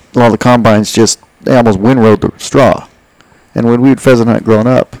 a lot of the combines they almost windrowed the straw. And when we'd pheasant hunt growing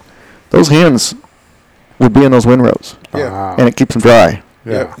up, those hens would be in those windrows. Yeah. Wow. And it keeps them dry.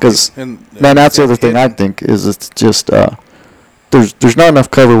 Yeah. Because that's the other thing I think is it's just there's not enough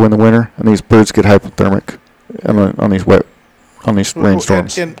cover in the winter, and these birds get hypothermic on these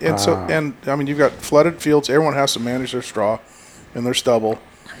rainstorms. And you've got flooded fields. Everyone has to manage their straw and their stubble,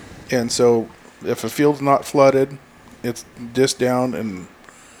 and so if a field's not flooded, it's disc down,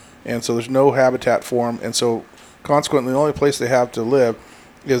 and so there's no habitat for them, and so consequently the only place they have to live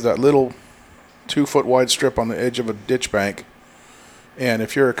is that little 2-foot wide strip on the edge of a ditch bank. And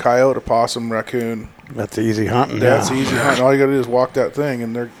if you're a coyote, a possum, raccoon, that's easy hunting. That's easy hunting. All you got to do is walk that thing,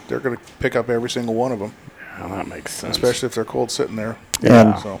 and they're going to pick up every single one of them. Yeah, that makes sense. Especially if they're cold sitting there.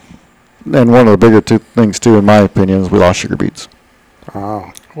 Yeah. And one of the bigger things too, in my opinion, is we lost sugar beets.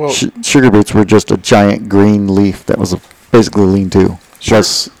 Oh. Well, sugar beets were just a giant green leaf that was basically a lean-to.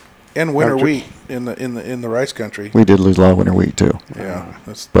 Plus, and winter wheat in the rice country. We did lose a lot of winter wheat too. Yeah.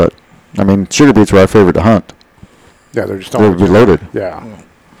 But sugar beets were our favorite to hunt. Yeah, they're just they would be loaded. Yeah.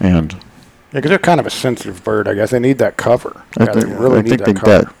 And because they're kind of a sensitive bird, I guess. They need that cover. I think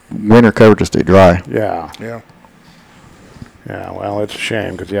that winter cover to stay dry. Yeah. Yeah. Yeah, well, it's a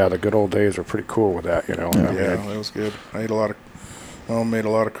shame because, the good old days were pretty cool with that, Yeah, that was good. I made a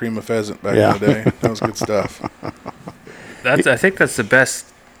lot of cream of pheasant back in the day. That was good stuff. I think that's the best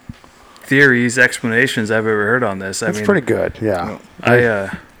theories, explanations I've ever heard on this. It's pretty good, yeah.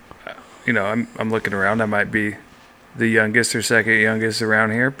 I'm looking around. I might be the youngest or second youngest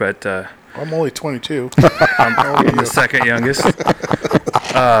around here, but I'm only 22. I'm the second youngest.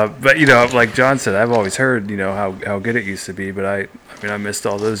 But like John said, I've always heard how good it used to be, but I missed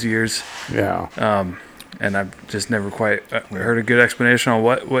all those years. Yeah. And I've just never quite heard a good explanation on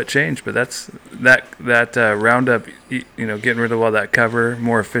what changed. But that's that Roundup, getting rid of all that cover,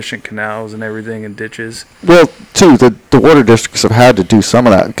 more efficient canals and everything, and ditches. Well, too, the water districts have had to do some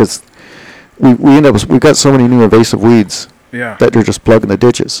of that because we've got so many new invasive weeds that they're just plugging the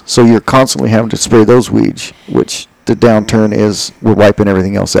ditches. So you're constantly having to spray those weeds, which the downturn is we're wiping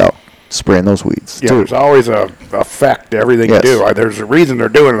everything else out, spraying those weeds. Yeah, too. there's always a effect to everything you do. There's a reason they're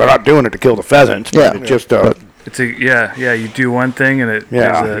doing it. They're not doing it to kill the pheasants. Yeah. It's just you do one thing and it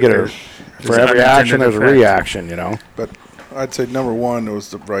for every action there's a reaction, But I'd say number one was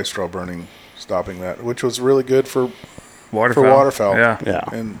the rice straw burning, stopping that, which was really good for waterfowl. Yeah.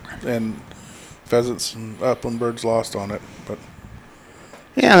 And pheasants and upland birds lost on it, but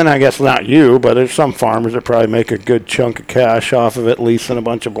yeah, and I guess not you, but there's some farmers that probably make a good chunk of cash off of it, leasing a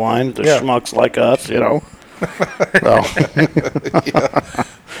bunch of blinds. They're schmucks like us,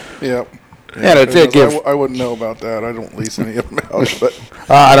 Yeah. And it gives. I wouldn't know about that. I don't lease any of them out, but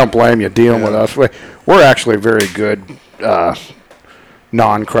I don't blame you dealing with us. We're actually very good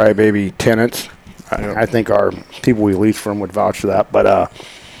non-crybaby tenants. I think our people we lease from would vouch for that, but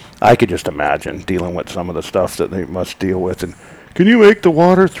I could just imagine dealing with some of the stuff that they must deal with. And can you make the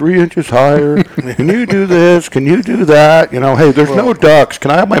water 3 inches higher? Can you do this? Can you do that? Hey, there's no ducks.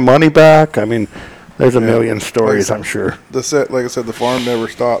 Can I have my money back? I mean, there's a million stories, I'm sure. Like I said, the farm never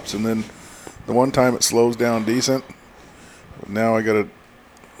stops, and then the one time it slows down decent. But now I got to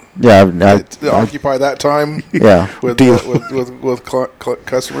occupy that time. Yeah, with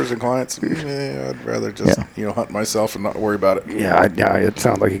customers and clients. I'd rather just hunt myself and not worry about it. Yeah, it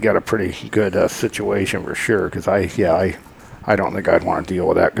sounds like you got a pretty good situation for sure. Because I don't think I'd want to deal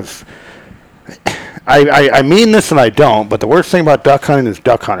with that. Because I mean this and I don't. But the worst thing about duck hunting is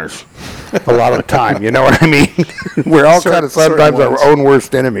duck hunters. A lot of the time, you know what I mean? We're all kind of sometimes our own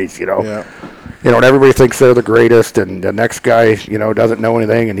worst enemies, Yeah. and everybody thinks they're the greatest, and the next guy, doesn't know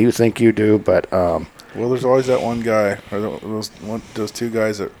anything, and you think you do, but well, there's always that one guy, or those two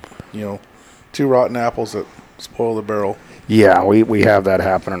guys that, two rotten apples that spoil the barrel. Yeah, we have that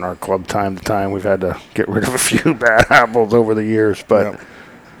happen in our club time to time. We've had to get rid of a few bad apples over the years, but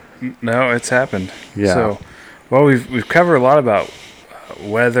no, it's happened. Yeah. So, well, we've covered a lot about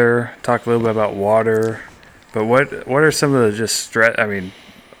weather, talked a little bit about water, but what are some of the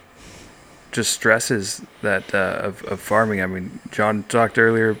just stresses that of farming? I mean, John talked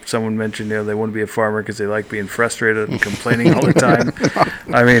earlier. Someone mentioned they want to be a farmer because they like being frustrated and complaining all the time.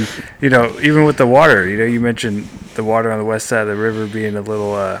 I mean, even with the water, you mentioned the water on the west side of the river being a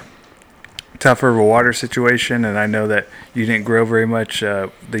little tougher of a water situation, and I know that you didn't grow very much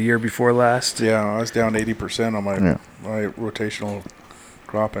the year before last. Yeah, I was down 80% on my rotational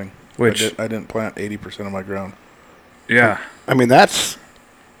cropping. Which I didn't plant 80% of my ground. Yeah, I mean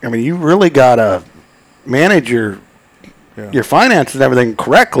you really gotta manage your finances and everything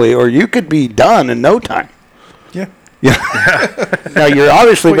correctly, or you could be done in no time. Yeah. Now you're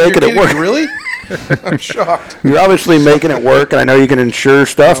obviously making it work. Really? I'm shocked. You're obviously making it work, and I know you can insure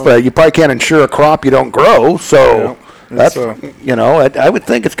stuff, but you probably can't insure a crop you don't grow. So that's I would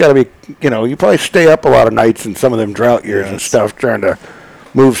think it's got to be you probably stay up a lot of nights in some of them drought years and stuff, trying to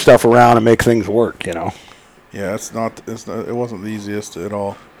move stuff around and make things work. Yeah, it wasn't the easiest at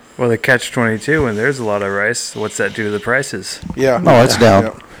all. Well, the catch-22, when there's a lot of rice, what's that do to the prices? Yeah. No, it's down.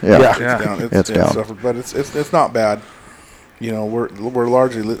 Yeah. It's down. It's down. Suffered, but it's not bad. We're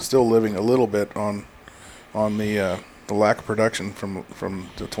largely still living a little bit on the lack of production from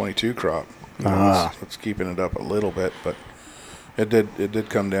the 22 crop. It's keeping it up a little bit, but it did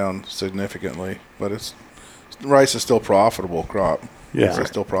come down significantly. But rice is still a profitable crop. Yeah, it's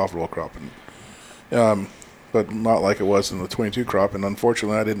still a profitable crop, and but not like it was in the 22 crop. And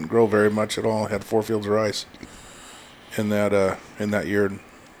unfortunately, I didn't grow very much at all. I had 4 fields of rice in that year.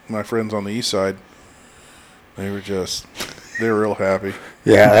 My friends on the east side, they were real happy.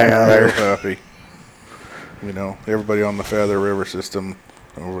 Yeah, they were real happy. Everybody on the Feather River system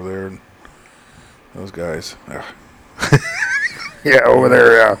over there, and those guys. Yeah, over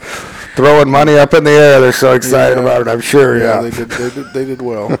there, throwing money up in the air. They're so excited about it, I'm sure. Yeah, they did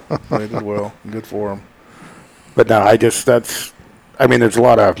well. They did well. Good for them. But no, there's a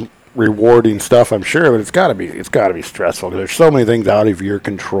lot of rewarding stuff, I'm sure, but it's got to be stressful because there's so many things out of your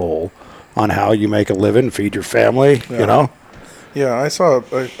control on how you make a living, feed your family. Yeah, I saw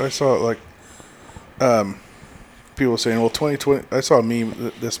like people saying, well, 2020. I saw a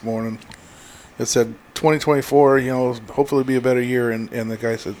meme this morning that said 2024. Hopefully be a better year, and the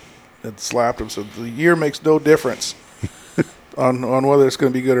guy said, it slapped him, said the year makes no difference on whether it's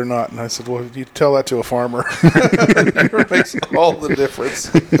going to be good or not. And I said, well, you tell that to a farmer. It makes all the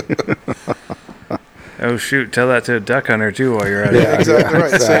difference. Oh, shoot. Tell that to a duck hunter, too, while you're at it. Yeah, exactly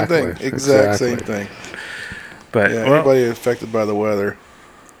right. Exactly. Same thing. Same thing. But anybody affected by the weather.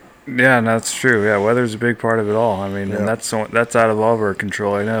 Yeah, and that's true. Yeah, weather's a big part of it all. I mean, and that's out of all of our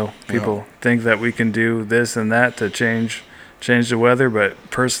control. I know people think that we can do this and that to change the weather, but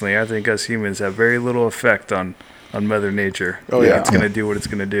personally, I think us humans have very little effect on Mother Nature. Oh, yeah. It's going to do what it's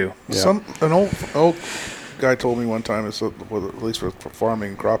going to do. Yeah. An old guy told me one time, at least for farming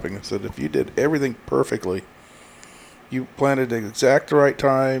and cropping, he said if you did everything perfectly, you planted at the exact right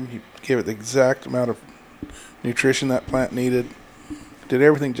time, you gave it the exact amount of nutrition that plant needed, did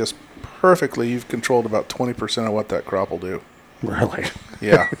everything just perfectly, you've controlled about 20% of what that crop will do. Really?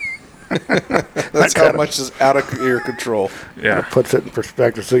 Yeah. That's how much is out of your control. Yeah. It puts it in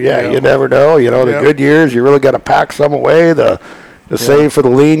perspective. So, you never know. The good years, you really got to pack some away to save for the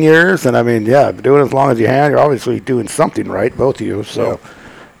lean years. And, doing it as long as you can, you're obviously doing something right, both of you. So,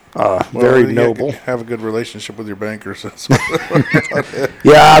 very noble. Have a good relationship with your bankers.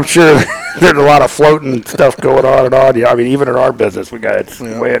 Yeah, I'm sure there's a lot of floating stuff going on and on. Yeah, even in our business, it's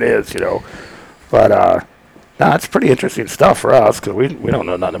the way it is, But, it's pretty interesting stuff for us because we don't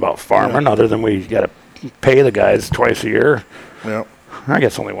know nothing about farming other than we got to pay the guys twice a year. Yeah. I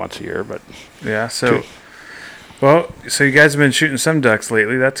guess only once a year, but. Yeah, so you guys have been shooting some ducks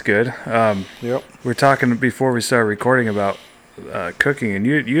lately. That's good. Yep. We're talking before we started recording about cooking, and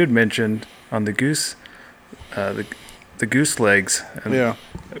you had mentioned on the goose, the goose legs. And the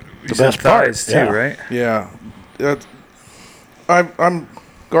best thighs too, right? Yeah. I'm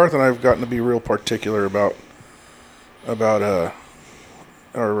Garth and I have gotten to be real particular about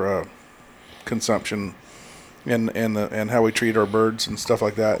our consumption and how we treat our birds and stuff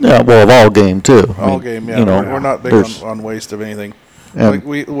like that. Yeah, well, of all game too. All game, yeah. We're not big on waste of anything. Like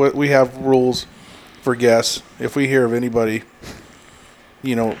we have rules for guests. If we hear of anybody,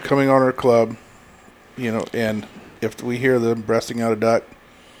 coming on our club and if we hear them breasting out a duck,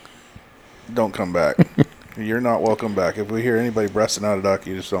 don't come back. You're not welcome back. If we hear anybody breasting out a duck,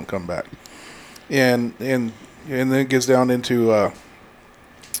 you just don't come back. And then it gets down into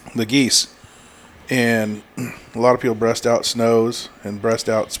the geese. And a lot of people breast out snows and breast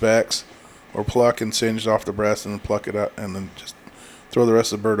out specks, or pluck and singe off the breast and then pluck it up and then just throw the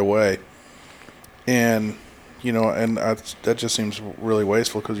rest of the bird away. And, that just seems really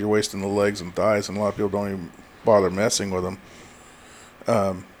wasteful because you're wasting the legs and thighs, and a lot of people don't even bother messing with them.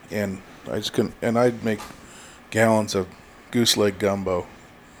 And I just couldn't, and I'd make gallons of goose leg gumbo,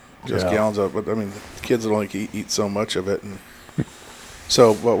 just gallons of it. But I mean, the kids would only eat so much of it, and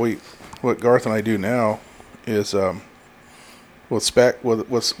so what Garth and I do now is with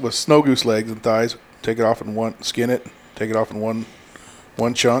snow goose legs and thighs, take it off in skin it, take it off in one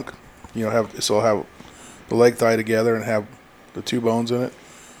chunk. I'll have the leg thigh together and have the two bones in it.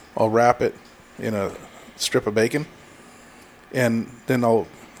 I'll wrap it in a strip of bacon, and then I'll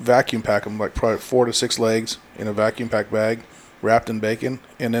vacuum pack them, like probably 4 to 6 legs in a vacuum pack bag wrapped in bacon,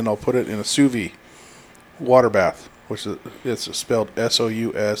 and then I'll put it in a sous vide water bath, which it's spelled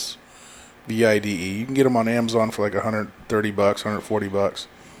SOUSVIDE. You can get them on Amazon for like $130, $140.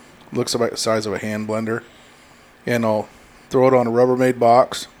 Looks about the size of a hand blender. And I'll throw it on a Rubbermaid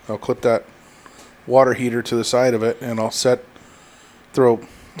box. I'll clip that water heater to the side of it, and I'll throw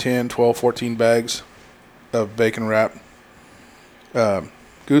 10, 12, 14 bags of bacon wrap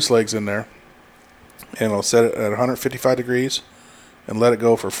goose legs in there, and I'll set it at 155 degrees and let it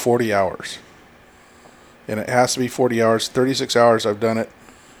go for 40 hours. And it has to be 40 hours. 36 hours I've done it.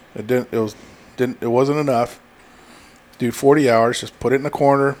 It wasn't enough. Do 40 hours, just put it in the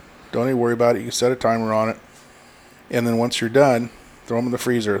corner. Don't even worry about it. You can set a timer on it. And then once you're done, throw them in the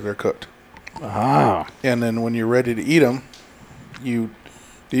freezer. They're cooked. Ah. And then when you're ready to eat them, you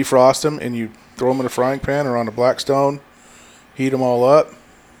defrost them and you throw them in a frying pan or on a black stone, heat them all up,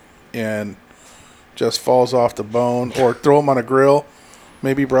 and just falls off the bone. Or throw them on a grill,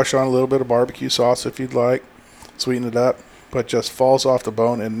 maybe brush on a little bit of barbecue sauce if you'd like, sweeten it up, but just falls off the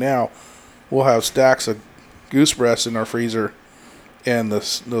bone. And now we'll have stacks of goose breasts in our freezer, and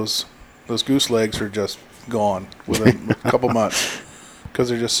those goose legs are just gone within a couple months because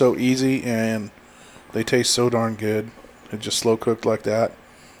they're just so easy and they taste so darn good. It's just slow cooked like that.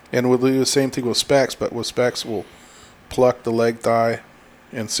 And we'll do the same thing with specks, but with specks we'll pluck the leg thigh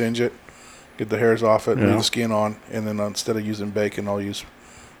and singe it, get the hairs off it, leave the skin on, and then instead of using bacon, I'll use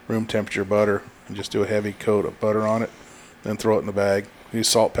room temperature butter and just do a heavy coat of butter on it, then throw it in the bag. Use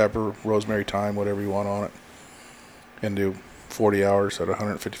salt, pepper, rosemary, thyme, whatever you want on it, and do 40 hours at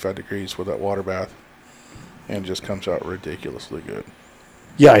 155 degrees with that water bath, and it just comes out ridiculously good.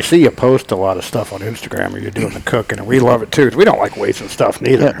 Yeah, I see you post a lot of stuff on Instagram where you're doing the cooking, and we love it too. 'Cause we don't like wasting stuff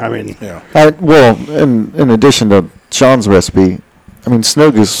neither. Yeah. I mean, well, in addition to Sean's recipe, I mean,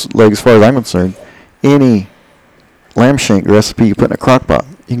 snow goose leg, as far as I'm concerned, any lamb shank recipe you put in a crock pot,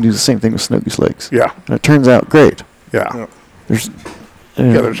 you can do the same thing with snow goose legs. Yeah. And it turns out great. Yeah. There's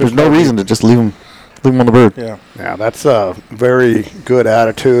there's no reason to just leave them on the bird. Yeah. Yeah, that's a very good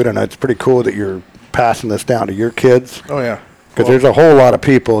attitude, and it's pretty cool that you're passing this down to your kids. Oh, yeah. Because there's a whole lot of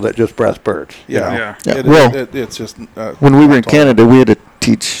people that just breast birds. Yeah. Yeah. It's just... when we were in Canada, we had to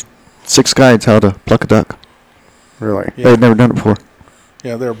teach 6 guides how to pluck a duck. Really? They had never done it before.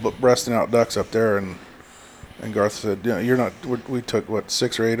 Yeah, they're breasting out ducks up there, and Garth said, you're not... We took,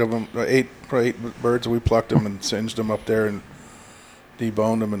 6 or 8 of them, probably 8 birds, and we plucked them and singed them up there and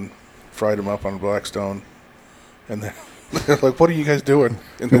deboned them and fried them up on a blackstone. And then they're like, what are you guys doing?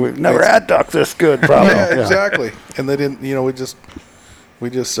 And We've never had duck this good, probably. Yeah, exactly. And they didn't, we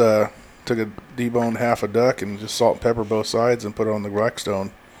just took a deboned half a duck and just salt and pepper both sides and put it on the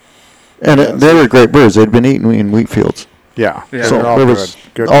blackstone. And they were great birds. They'd been eaten in wheat fields. Yeah. Yeah. So They're all it was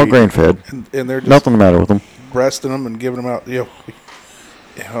good all meat. grain fed. And they're just Nothing the matter with them. breasting them and giving them out. It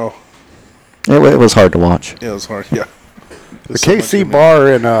was hard to watch. Yeah, it was hard. Yeah. The KC bar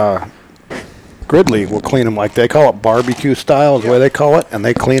in Gridley will clean them like they call it barbecue style is the way they call it, and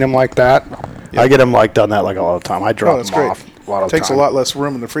they clean them like that. Yeah. I get them done that like all the time. I drop that's them great. off a lot of Takes time. a lot less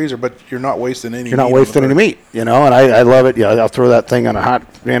room in the freezer, but you're not wasting any. You're not meat on the wasting any bird. meat, and I love it. Yeah, I'll throw that thing on a hot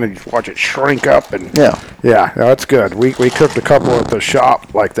pan and just watch it shrink up, and yeah, no, it's good. We cooked a couple at the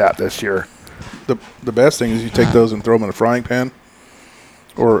shop like that this year. The best thing is you take those and throw them in a frying pan,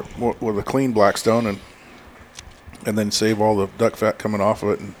 or with a clean blackstone, and then save all the duck fat coming off of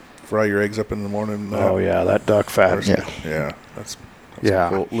it, and fry your eggs up in the morning. Oh yeah, that duck fat. Yeah, that's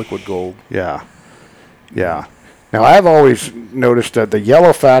liquid gold. Yeah. Now I've always noticed that the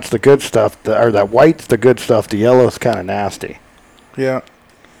yellow fat's the good stuff, or that white's the good stuff. The yellow's kind of nasty. Yeah,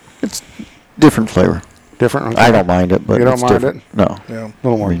 It's different flavor. Different? Okay. I don't mind it, but You don't it's mind different. it? No. Yeah. A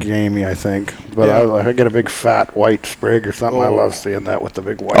little more gamey, I think. But Yeah. I get a big fat white sprig or something. I Oh. love seeing that with the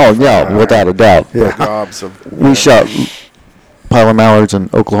big white. Oh, fat yeah, iron. without a doubt. Yeah. Gobs of. We shot pile mallards in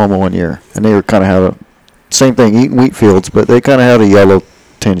Oklahoma one year, and they were kind of had a same thing, eating wheat fields, but they kind of had a yellow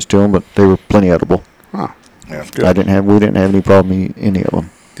tinge to them, but they were plenty edible. Huh. Yeah. We didn't have any problem eating any of them.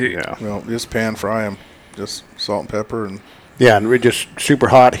 Yeah. Well, just pan fry them, just salt and pepper, and Yeah, and we just super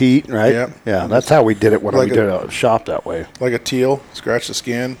hot heat, right? Yep. Yeah, that's how we did it when Like we did it at the shop that way. like a teal. Scratch the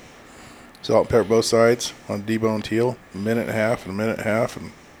skin, salt and pepper both sides on deboned teal. A minute and a half,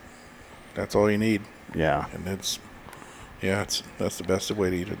 and that's all you need. Yeah. And that's the best way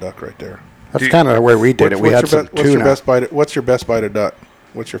to eat a duck right there. That's kind of the way we did it. We had some What's your tuna. best bite? What's your best bite of duck?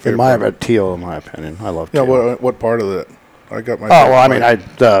 What's your In favorite? my part? teal, in my opinion. I love Yeah. teal. What part of it? I got my. Oh, well, I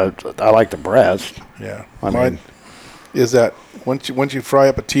favorite mean, I like the breast. Yeah. I Mine mean- is that once you fry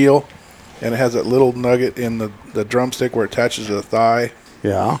up a teal, and it has that little nugget in the drumstick where it attaches to the thigh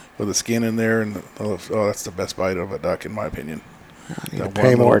Yeah. with the skin in there, and that's the best bite of a duck in my opinion. You That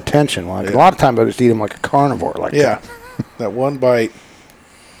pay one more little- attention. Like, Yeah. A lot of times I just eat them like a carnivore. Like Yeah, that. that one bite,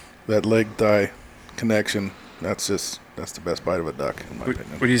 that leg thigh connection. That's the best bite of a duck in my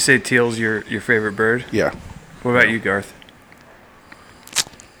opinion. Would you say teal's your favorite bird? Yeah. What about you, Garth?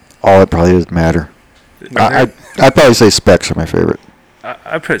 Oh, it probably doesn't matter. I'd probably say specks are my favorite.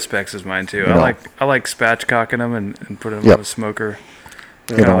 I put specks as mine too. You know. I like spatchcocking them and putting them Yep. on a smoker,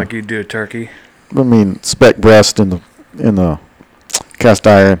 You kind of know. like you do a turkey. I mean, speck breast in the cast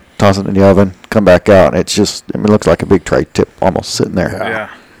iron, toss it in the oven, come back out. It looks like a big tri-tip almost sitting there. Yeah.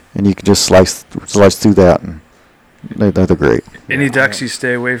 And you can just slice through that, and they're great. Any ducks you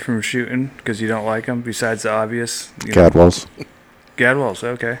stay away from shooting because you don't like them, besides the obvious? Gadwalls. Gadwalls,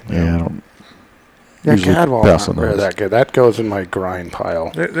 okay. Yeah, I don't. Yeah, usually Cadwall's pass not on really those. that good. That goes in my grind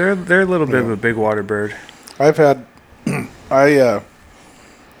pile. They're a little bit of a big water bird. I've had I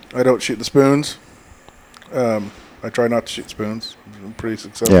don't shoot the spoons. I try not to shoot spoons. I'm pretty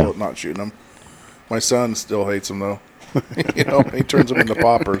successful Yeah. at not shooting them. My son still hates them though. He turns them into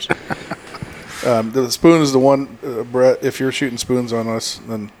poppers. The spoon is the one. If you're shooting spoons on us,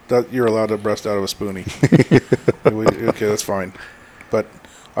 then you're allowed to breast out of a spoonie. Okay, that's fine. But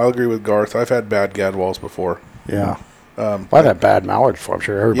I'll agree with Garth. I've had bad gadwalls before. Yeah. I've had bad mallards before. I'm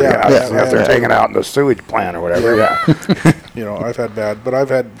sure everybody Yeah, has. yeah, If they're yeah. hanging out in the sewage plant or whatever. Yeah. I've had bad, but I've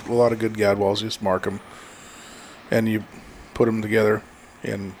had a lot of good gadwalls. You just mark them, and you put them together,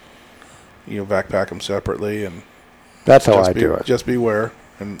 and backpack them separately, and That's how I do it. Just beware,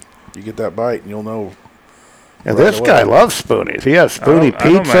 and you get that bite, and you'll know. And right this away. guy loves spoonies. He has I don't spoonie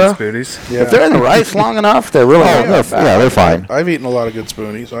mind pizza. spoonies. Yeah. If they're in the rice long enough, they're really not that bad. they're fine. I've eaten a lot of good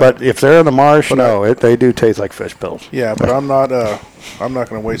spoonies. But if they're in the marsh, they do taste like fish pills. Yeah, but I'm not going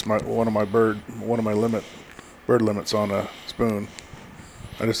to waste one of my bird limits on a spoon.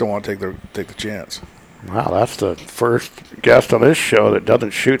 I just don't want to take the chance. Wow, that's the first guest on this show that doesn't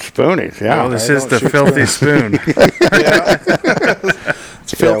shoot spoonies. Yeah. Well, this I is don't the shoot filthy spoon.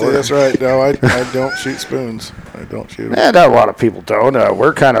 It's filthy. That's right. No, I don't shoot spoons. I don't shoot them. And a lot of people don't.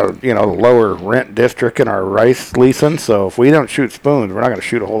 We're kind of, lower rent district in our rice leasing, so if we don't shoot spoons, we're not going to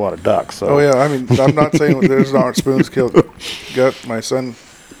shoot a whole lot of ducks. So. Oh yeah, I mean, I'm not saying there's not spoons killed. My son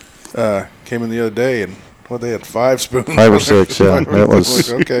came in the other day, and they had 5 spoons. 5 or 6, yeah. That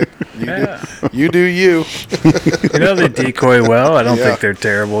was Okay, Yeah. you do you. They decoy well. I don't Yeah. think they're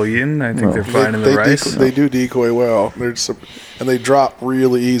terrible eating. I think they're fine in the rice. They do decoy well. And they drop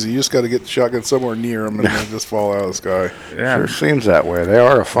really easy. You just got to get the shotgun somewhere near them, and they just fall out of the sky. Yeah. Sure seems that way. They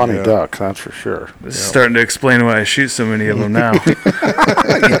are a funny Yeah. duck, that's for sure. This is starting to explain why I shoot so many of them now.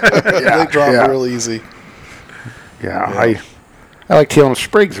 They drop real easy. Yeah. I like teal and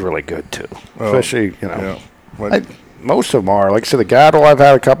sprigs really good too. Oh, Especially, Yeah. But most of them are. Like I said, the gaddle, I've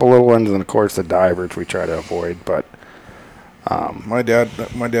had a couple little ones, and of course the divers we try to avoid. But my dad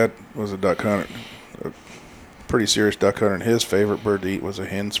was a duck hunter, a pretty serious duck hunter, and his favorite bird to eat was a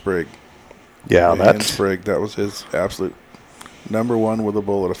hen sprig. yeah, Hen that's sprig. That was his absolute number one with a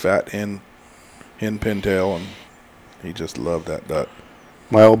bullet, a fat hen pintail, and he just loved that duck.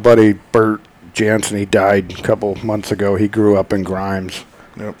 my old buddy Bert Jansen. He died a couple months ago. He grew up in Grimes,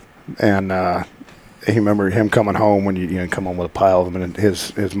 Yep. and he remembered him coming home when you come home with a pile of them, and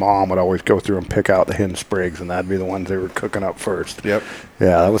his mom would always go through and pick out the hen sprigs, and that'd be the ones they were cooking up first. Yep.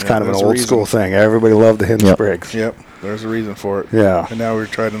 Yeah, that was kind of an there's a old reason. school thing. Everybody loved the hen Yep. sprigs. Yep. There's a reason for it. Yeah. And now we're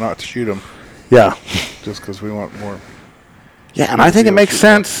trying not to shoot them Yeah. just because we want more. Yeah, and I think it makes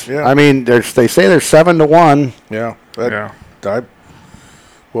sense. Yeah. I mean, they say they're 7-1. Yeah. Yeah.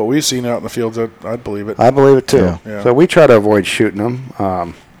 What we've seen out in the fields, I'd believe it. I believe it too. Yeah. Yeah. So we try to avoid shooting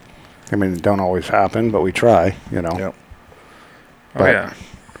them. I mean, it don't always happen, but we try, you know. Yep. Oh, yeah.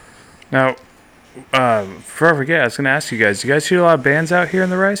 Now, before I forget, I was going to ask you guys, do you guys shoot a lot of bands out here in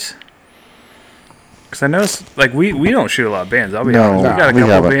the rice? Because I noticed, like, we don't shoot a lot of bands. I'll be honest. We got a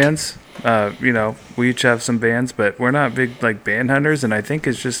couple bands. You know, we each have some bands, but we're not big, like, band hunters, and I think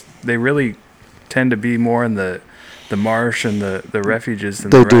it's just they really tend to be more in the marsh and the refuges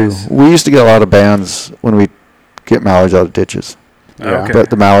than the rice. They do. We used to get a lot of bands when we get mallards out of ditches. Yeah. Okay. But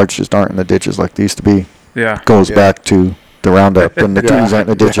the mallards just aren't in the ditches like they used to be. Yeah. Goes back to the roundup, and the trees aren't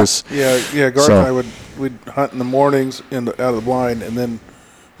in the ditches. Yeah. Garth and I we'd hunt in the mornings out of the blind, and then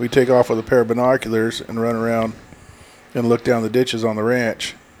we'd take off with a pair of binoculars and run around and look down the ditches on the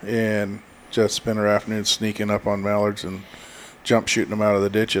ranch and just spend our afternoons sneaking up on mallards and jump shooting them out of the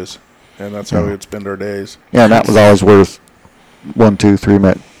ditches. And that's how we would spend our days. Yeah, and that was always worth 1, 2, 3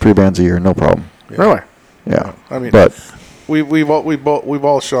 bands a year, no problem. Yeah. Really? Yeah. I mean, but we've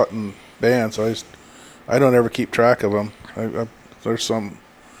all shot in bands. So I don't ever keep track of them. There's some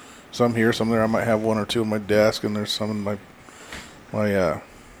here, some there. I might have 1 or 2 on my desk, and there's some in my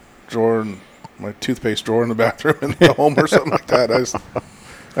drawer, and my toothpaste drawer in the bathroom in the home or something like that.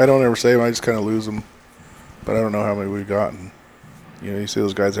 I don't ever save them. I just kind of lose them. But I don't know how many we've gotten. You know, you see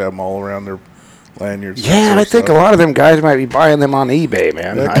those guys have them all around their lanyards. Yeah, and I think a lot of them guys might be buying them on eBay,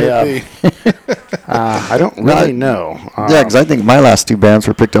 man. That could be. I don't really know. yeah, because I think my last 2 bands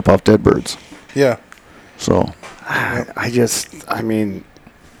were picked up off dead birds. Yeah. So I mean,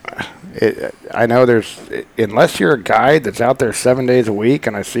 I know unless you're a guide that's out there 7 days a week,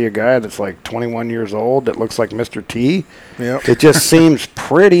 and I see a guy that's like 21 years old that looks like Mr. T, it just seems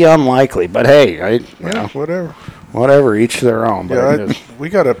pretty unlikely. But hey, whatever, each to their own. But we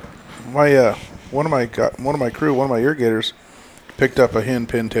got one of my crew, one of my irrigators, picked up a hen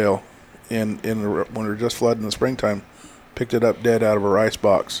pintail when we were just flooding in the springtime. Picked it up dead out of a rice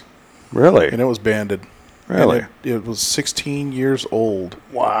box. Really? And it was banded. Really? It was 16 years old.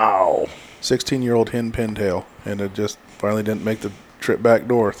 Wow. 16-year-old hen pintail, and it just finally didn't make the trip back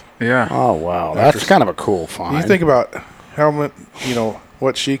north. Yeah. Oh wow, that's kind of a cool find. You think about how much,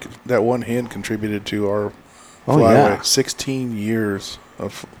 what that one hen contributed to our flyway. 16 years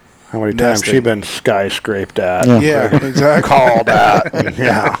of how many nesting. times she been skyscraped at? Yeah, exactly. Called at.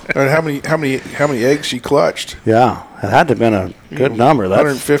 Yeah. And how many eggs she clutched? Yeah, it had to have been a good number. That's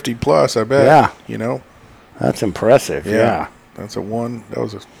 150 plus, I bet. Yeah. That's impressive. Yeah. That's I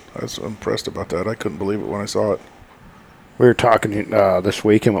was impressed about that. I couldn't believe it when I saw it. We were talking this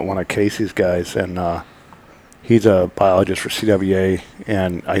weekend with one of Casey's guys, and he's a biologist for CWA,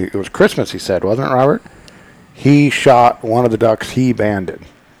 and it was Christmas, he said, wasn't it, Robert? He shot one of the ducks he banded.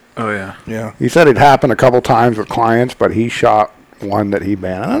 Oh, yeah. Yeah. He said it happened a couple times with clients, but he shot one that he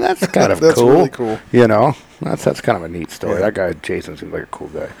banded. And that's kind of that's cool. Really cool. That's kind of a neat story. Yeah. That guy, Jason, seems like a cool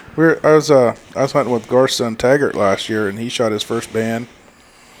guy. I was hunting with Garth's son Taggart last year, and he shot his first band.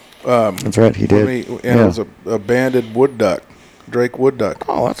 that's right, he did. It was a banded wood duck, Drake wood duck.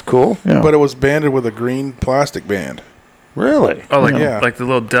 Oh, that's cool. Yeah. But it was banded with a green plastic band. Really? Oh, like Yeah. like the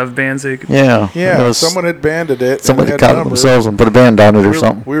little dove bands that you could... Yeah, someone had banded it. Somebody and cut it themselves and put a band on it or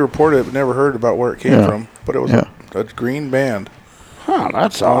something. We reported it, but never heard about where it came from. But it was a green band. Huh,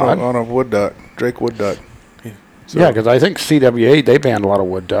 that's odd. On a wood duck, Drake wood duck. So, Yeah, because I think CWA, they band a lot of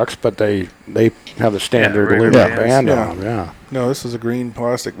wood ducks, but they have the standard regular aluminum bands. band on them. Yeah. No, this is a green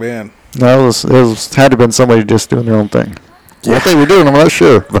plastic band. No, it was had to have been somebody just doing their own thing. What they were doing, I'm not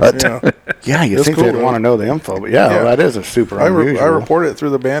sure. But Yeah. Yeah, you It's think cool, they'd though. want to know the info, but yeah, that is a super I unusual. reported it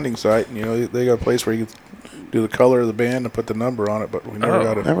through the banding site. And, they got a place where you can do the color of the band and put the number on it, but we never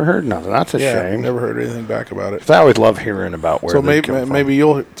got it. Never heard nothing. That's a shame. Never heard anything back about it. I always love hearing about where So they come from. maybe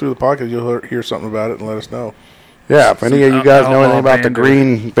you'll through the podcast you'll hear something about it and let us know. Yeah, if any of you guys know anything about the band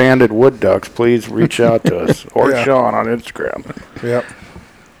green banded wood ducks, please reach out to us or Yeah. Sean on Instagram. Yep.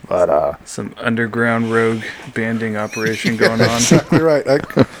 But Some underground rogue banding operation going on. Exactly right.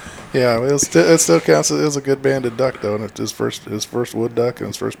 It still counts as a good banded duck though, and it's his first wood duck and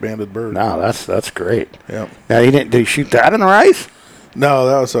his first banded bird. no, that's great. Yep. Now did he shoot that in the rice? No,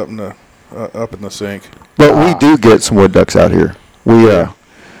 that was up in the sink. But we do get some wood ducks out here. We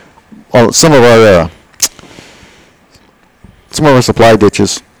some of our supply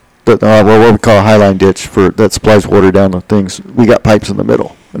ditches, what we call a highline ditch that supplies water down the things. We got pipes in the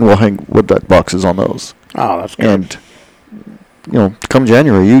middle, and we'll hang wood duck boxes on those. Oh, that's good. And come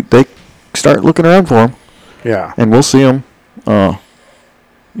January, they start looking around for them, Yeah. and we'll see them. We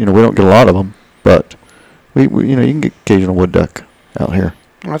don't get a lot of them, but we you can get occasional wood duck out here.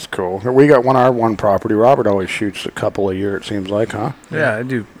 That's cool. We got our one property. Robert always shoots a couple a year, it seems like, huh? Yeah, I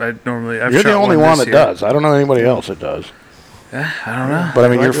do. I've You're the shot only one this that year. does. I don't know anybody else that does. I don't know. But I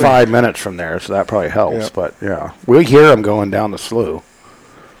mean, you're 5 minutes from there, so that probably helps. Yep. But yeah, we hear them going down the slough.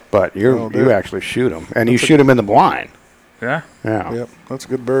 But you actually shoot them, and you shoot them in the blind. Yeah. Yeah. Yep. That's a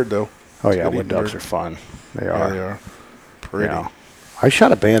good bird, though. Oh yeah, Good wood eating ducks bird. are fun. They Yeah, are. they are. Pretty. Yeah. I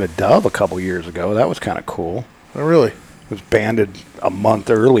shot a banded dove a couple years ago. That was kind of cool. Oh, really? It was banded a month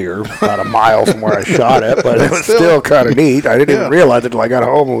earlier, about a mile from where I shot it, but it was still kind of neat. I didn't even realize it until I got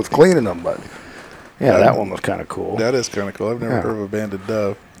home and was cleaning them. But yeah, that one was kind of cool. That is kind of cool. I've never heard of a banded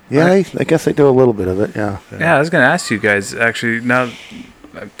dove. Yeah, I guess they do a little bit of it. Yeah. Yeah, I was going to ask you guys, actually, now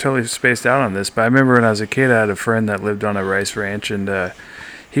I'm totally spaced out on this, but I remember when I was a kid, I had a friend that lived on a rice ranch, and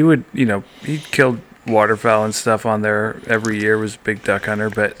he would, he killed waterfowl and stuff on there every year, was a big duck hunter,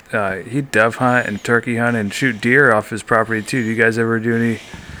 but he'd dove hunt and turkey hunt and shoot deer off his property too. Do you guys ever do any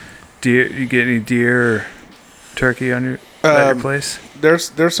deer? You get any deer or turkey on at your place?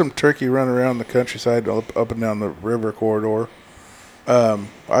 There's some turkey running around the countryside up and down the river corridor.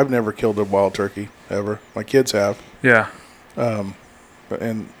 I've never killed a wild turkey ever. My kids have. Yeah.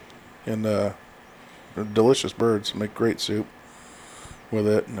 And they're delicious birds. Make great soup with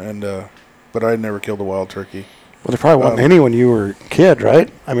it. And but I never killed a wild turkey. Well, there probably wasn't any when you were a kid, right?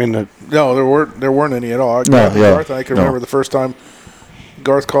 I mean, No, there weren't any at all. Garth, I can remember the first time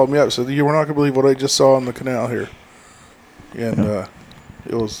Garth called me up and said, "You were not going to believe what I just saw in the canal here." And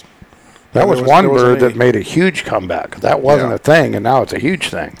it was. that was one bird that made a huge comeback. That wasn't a thing, and now it's a huge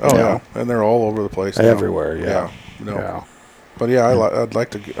thing. Oh yeah, and they're all over the place now. Everywhere. Yeah. Yeah. But yeah, I'd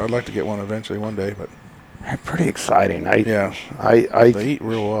like to get one eventually one day. But They're pretty exciting. they eat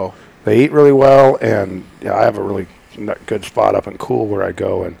real well. They eat really well, and I have a really good spot up in Cool where I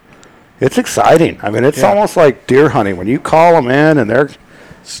go, and it's exciting. I mean, it's almost like deer hunting. When you call them in and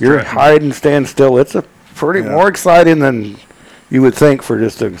you're hiding, stand still, it's a pretty more exciting than you would think for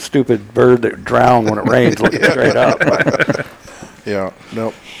just a stupid bird that drowned when it rains looking straight up. But Yeah,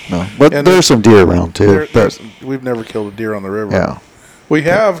 nope. No, but And there's some deer around too. We've never killed a deer on the river. Yeah. We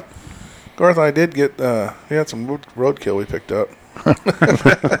have. Garth and I did get. We had some roadkill we picked up.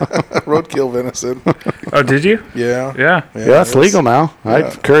 Roadkill venison. Oh, did you? Yeah. Yeah. it's legal now. I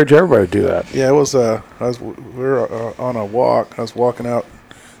encourage everybody to do that. Yeah, it was. We were on a walk. I was walking out,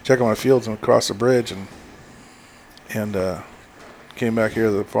 checking my fields, and across the bridge, and came back here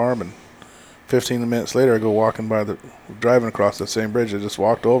to the farm, and 15 minutes later, I go driving across the same bridge. I just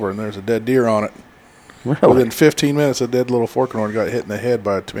walked over, and there's a dead deer on it. Really? Within 15 minutes, a dead little forkhorn got hit in the head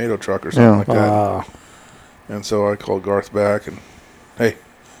by a tomato truck or something like that. And so I called Garth back and, hey,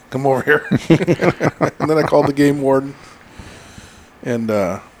 come over here. And then I called the game warden. And,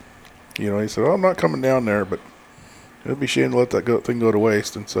 he said, I'm not coming down there, but it would be a shame to let that thing go to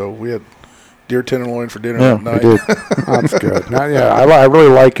waste. And so we had deer tenderloin for dinner at night. We did. That's good. I really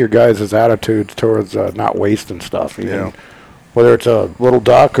like your guys' attitudes towards not wasting stuff. Whether it's a little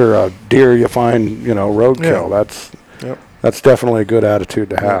duck or a deer you find, roadkill. That's definitely a good attitude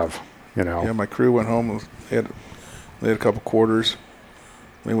to have. Yeah, my crew went home. They had a couple quarters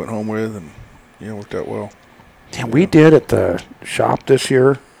they went home with, and it worked out well. Yeah, we did at the shop this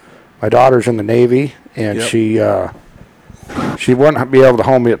year. My daughter's in the Navy, and she wouldn't be able to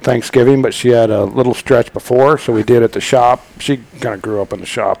home me at Thanksgiving, but she had a little stretch before, so we did at the shop. She kind of grew up in the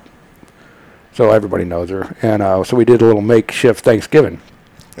shop, so everybody knows her. And so we did a little makeshift Thanksgiving,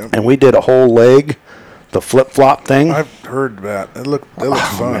 and we did a whole leg, the flip-flop thing. I've heard that. It looks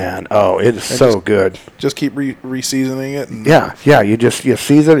fun. Man. Oh, it's so good. Just keep re-seasoning it. And You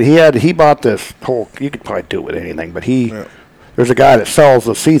season it. He bought this whole, you could probably do it with anything, but there's a guy that sells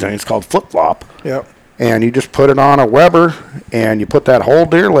the seasoning. It's called flip-flop. Yep. And you just put it on a Weber, and you put that whole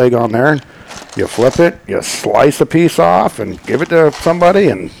deer leg on there, and you flip it, you slice a piece off, and give it to somebody,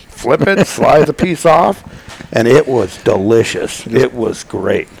 and flip it, slice a piece off, and it was delicious. It was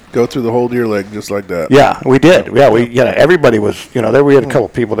great. Go through the whole deer leg just like that. Yeah, we did. Yeah, everybody was, there we had a couple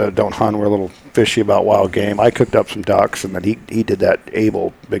people that don't hunt, were a little fishy about wild game. I cooked up some ducks, and then he did that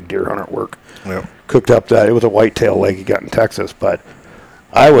able big deer hunter work. Yep. Cooked up it was a whitetail leg he got in Texas, but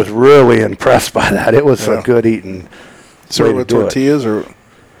I was really impressed by that. It was a good eating. Serve with tortillas or?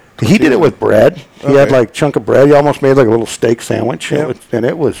 He did it with bread. He had like a chunk of bread. He almost made like a little steak sandwich, and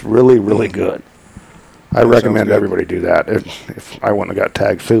it was really, really good. I recommend everybody do that. If I wouldn't have got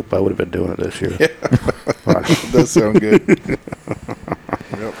tag soup, I would have been doing it this year. Yeah. It does sound good.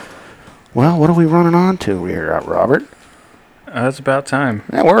 Yep. Well, what are we running on to here, Robert? It's about time.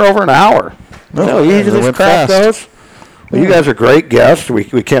 Yeah, we're over an hour. So easy to crack those. Well, you guys are great guests. We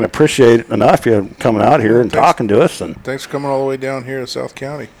can't appreciate it enough you coming out here and talking to us. And thanks for coming all the way down here to South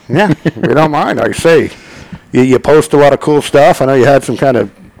County. Yeah, we don't mind. Like I say, you post a lot of cool stuff. I know you had some kind of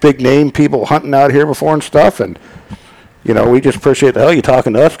big name people hunting out here before and stuff, and we just appreciate the hell you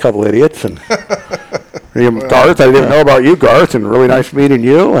talking to us, a couple idiots. And Garth, I didn't know about you, Garth, and really nice meeting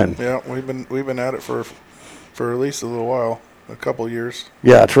you. And yeah, we've been at it for at least a little while, a couple years.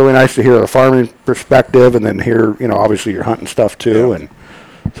 Yeah, it's really nice to hear the farming perspective, and then hear obviously your hunting stuff too. Yeah. And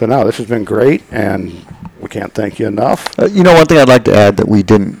so no, this has been great, and we can't thank you enough. One thing I'd like to add that we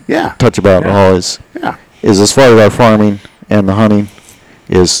didn't touch about at all is as far as our farming and the hunting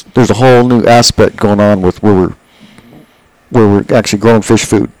is there's a whole new aspect going on with where we're actually growing fish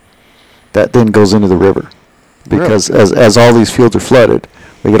food that then goes into the river, because as all these fields are flooded,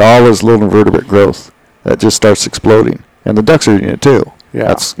 we get all this little invertebrate growth that just starts exploding, and the ducks are eating it too. Yeah,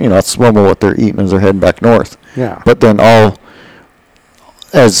 that's that's one of what they're eating as they're heading back north. Yeah, but then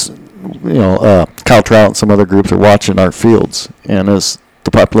cow trout and some other groups are watching our fields, and as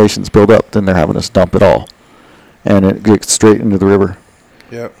the populations build up, then they're having us dump it all, and it gets straight into the river.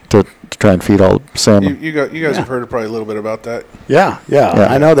 Yep. To try and feed all salmon. You guys have heard probably a little bit about that. Yeah.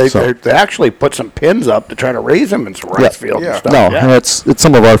 I know they actually put some pins up to try to raise them in some rice fields and stuff. No, and it's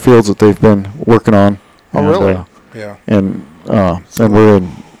some of our fields that they've been working on. Oh, really? Yeah. And we're in.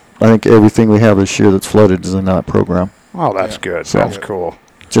 I think everything we have this year that's flooded is in that program. Oh, that's good. So, that's cool.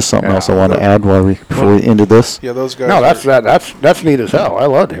 Just something else I want to add before we ended this. Yeah, those guys. No, that's neat as hell. I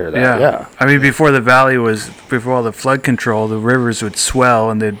love to hear that. Yeah. I mean, before all the flood control, the rivers would swell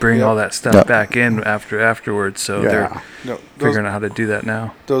and they'd bring all that stuff back in afterwards. So they're figuring out how to do that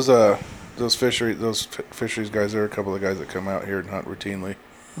now. Those fisheries guys, there are a couple of guys that come out here and hunt routinely.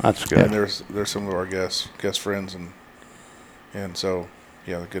 That's good. And there's some of our guest friends and so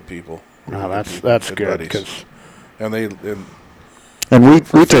they're good people. No, that's good. And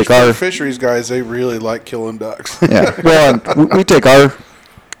we take our fisheries guys. They really like killing ducks. Yeah, well, and we take our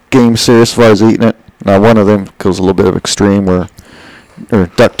game serious as far as eating it. Now, one of them goes a little bit of extreme or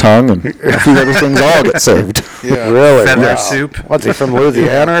duck tongue, and a few other things all get saved. Yeah, really. Feather soup. What's he from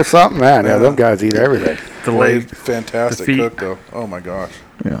Louisiana or something? Man, them guys eat everything. The leg, fantastic the cook though. Oh my gosh.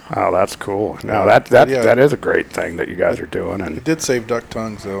 Yeah. Oh, that's cool. No, that is a great thing that you guys are doing. And it did save duck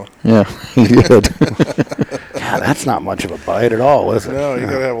tongues though. Yeah, he did. Yeah, that's not much of a bite at all, is it? No, you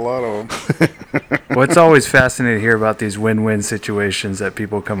gotta have a lot of them. Well, it's always fascinating to hear about these win-win situations that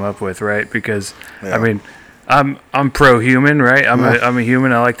people come up with, right? Because I mean, I'm pro-human, right? I'm a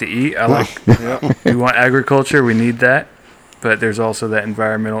human. I like to eat. We want agriculture. We need that. But there's also that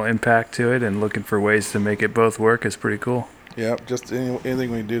environmental impact to it, and looking for ways to make it both work is pretty cool. Yeah, just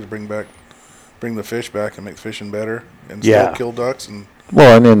anything we can do to bring the fish back and make fishing better, and still kill ducks and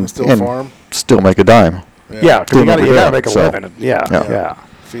farm, still make a dime. Yeah, because you gotta make a living. Yeah.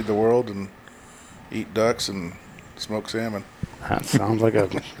 Feed the world and eat ducks and smoke salmon. That sounds like a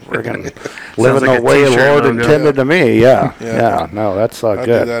friggin' living the way the Lord intended to me. Yeah. No, that's good. I'd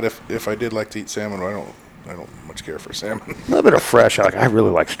do that if I did like to eat salmon. But I don't much care for salmon. A little bit of fresh. I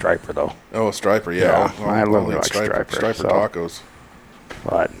really like striper though. Oh, striper, yeah. I really like striper. Striper tacos.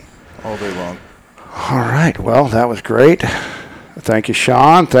 But all day long. All right. Well, that was great. Thank you,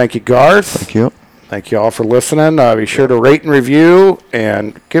 Sean. Thank you, Garth. Thank you. Thank you all for listening. Be sure to rate and review,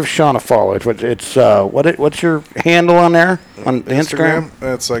 and give Sean a follow. It's what's your handle on there on Instagram?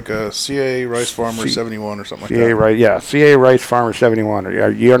 It's like a CA Rice Farmer 71 or something like CA, that. Right? Yeah, CA Rice Farmer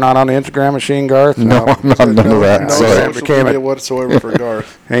 71. You're not on the Instagram machine, Garth? No, I'm not none of that. No social media whatsoever for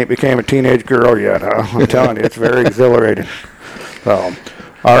Garth. Ain't became a teenage girl yet, huh? I'm telling you, it's very exhilarating. So,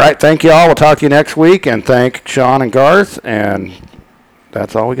 all right, thank you all. We'll talk to you next week, and thank Sean and Garth, and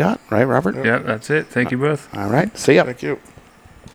that's all we got, right, Robert? Yeah, that's it. Thank you both. All right, see ya. Thank you.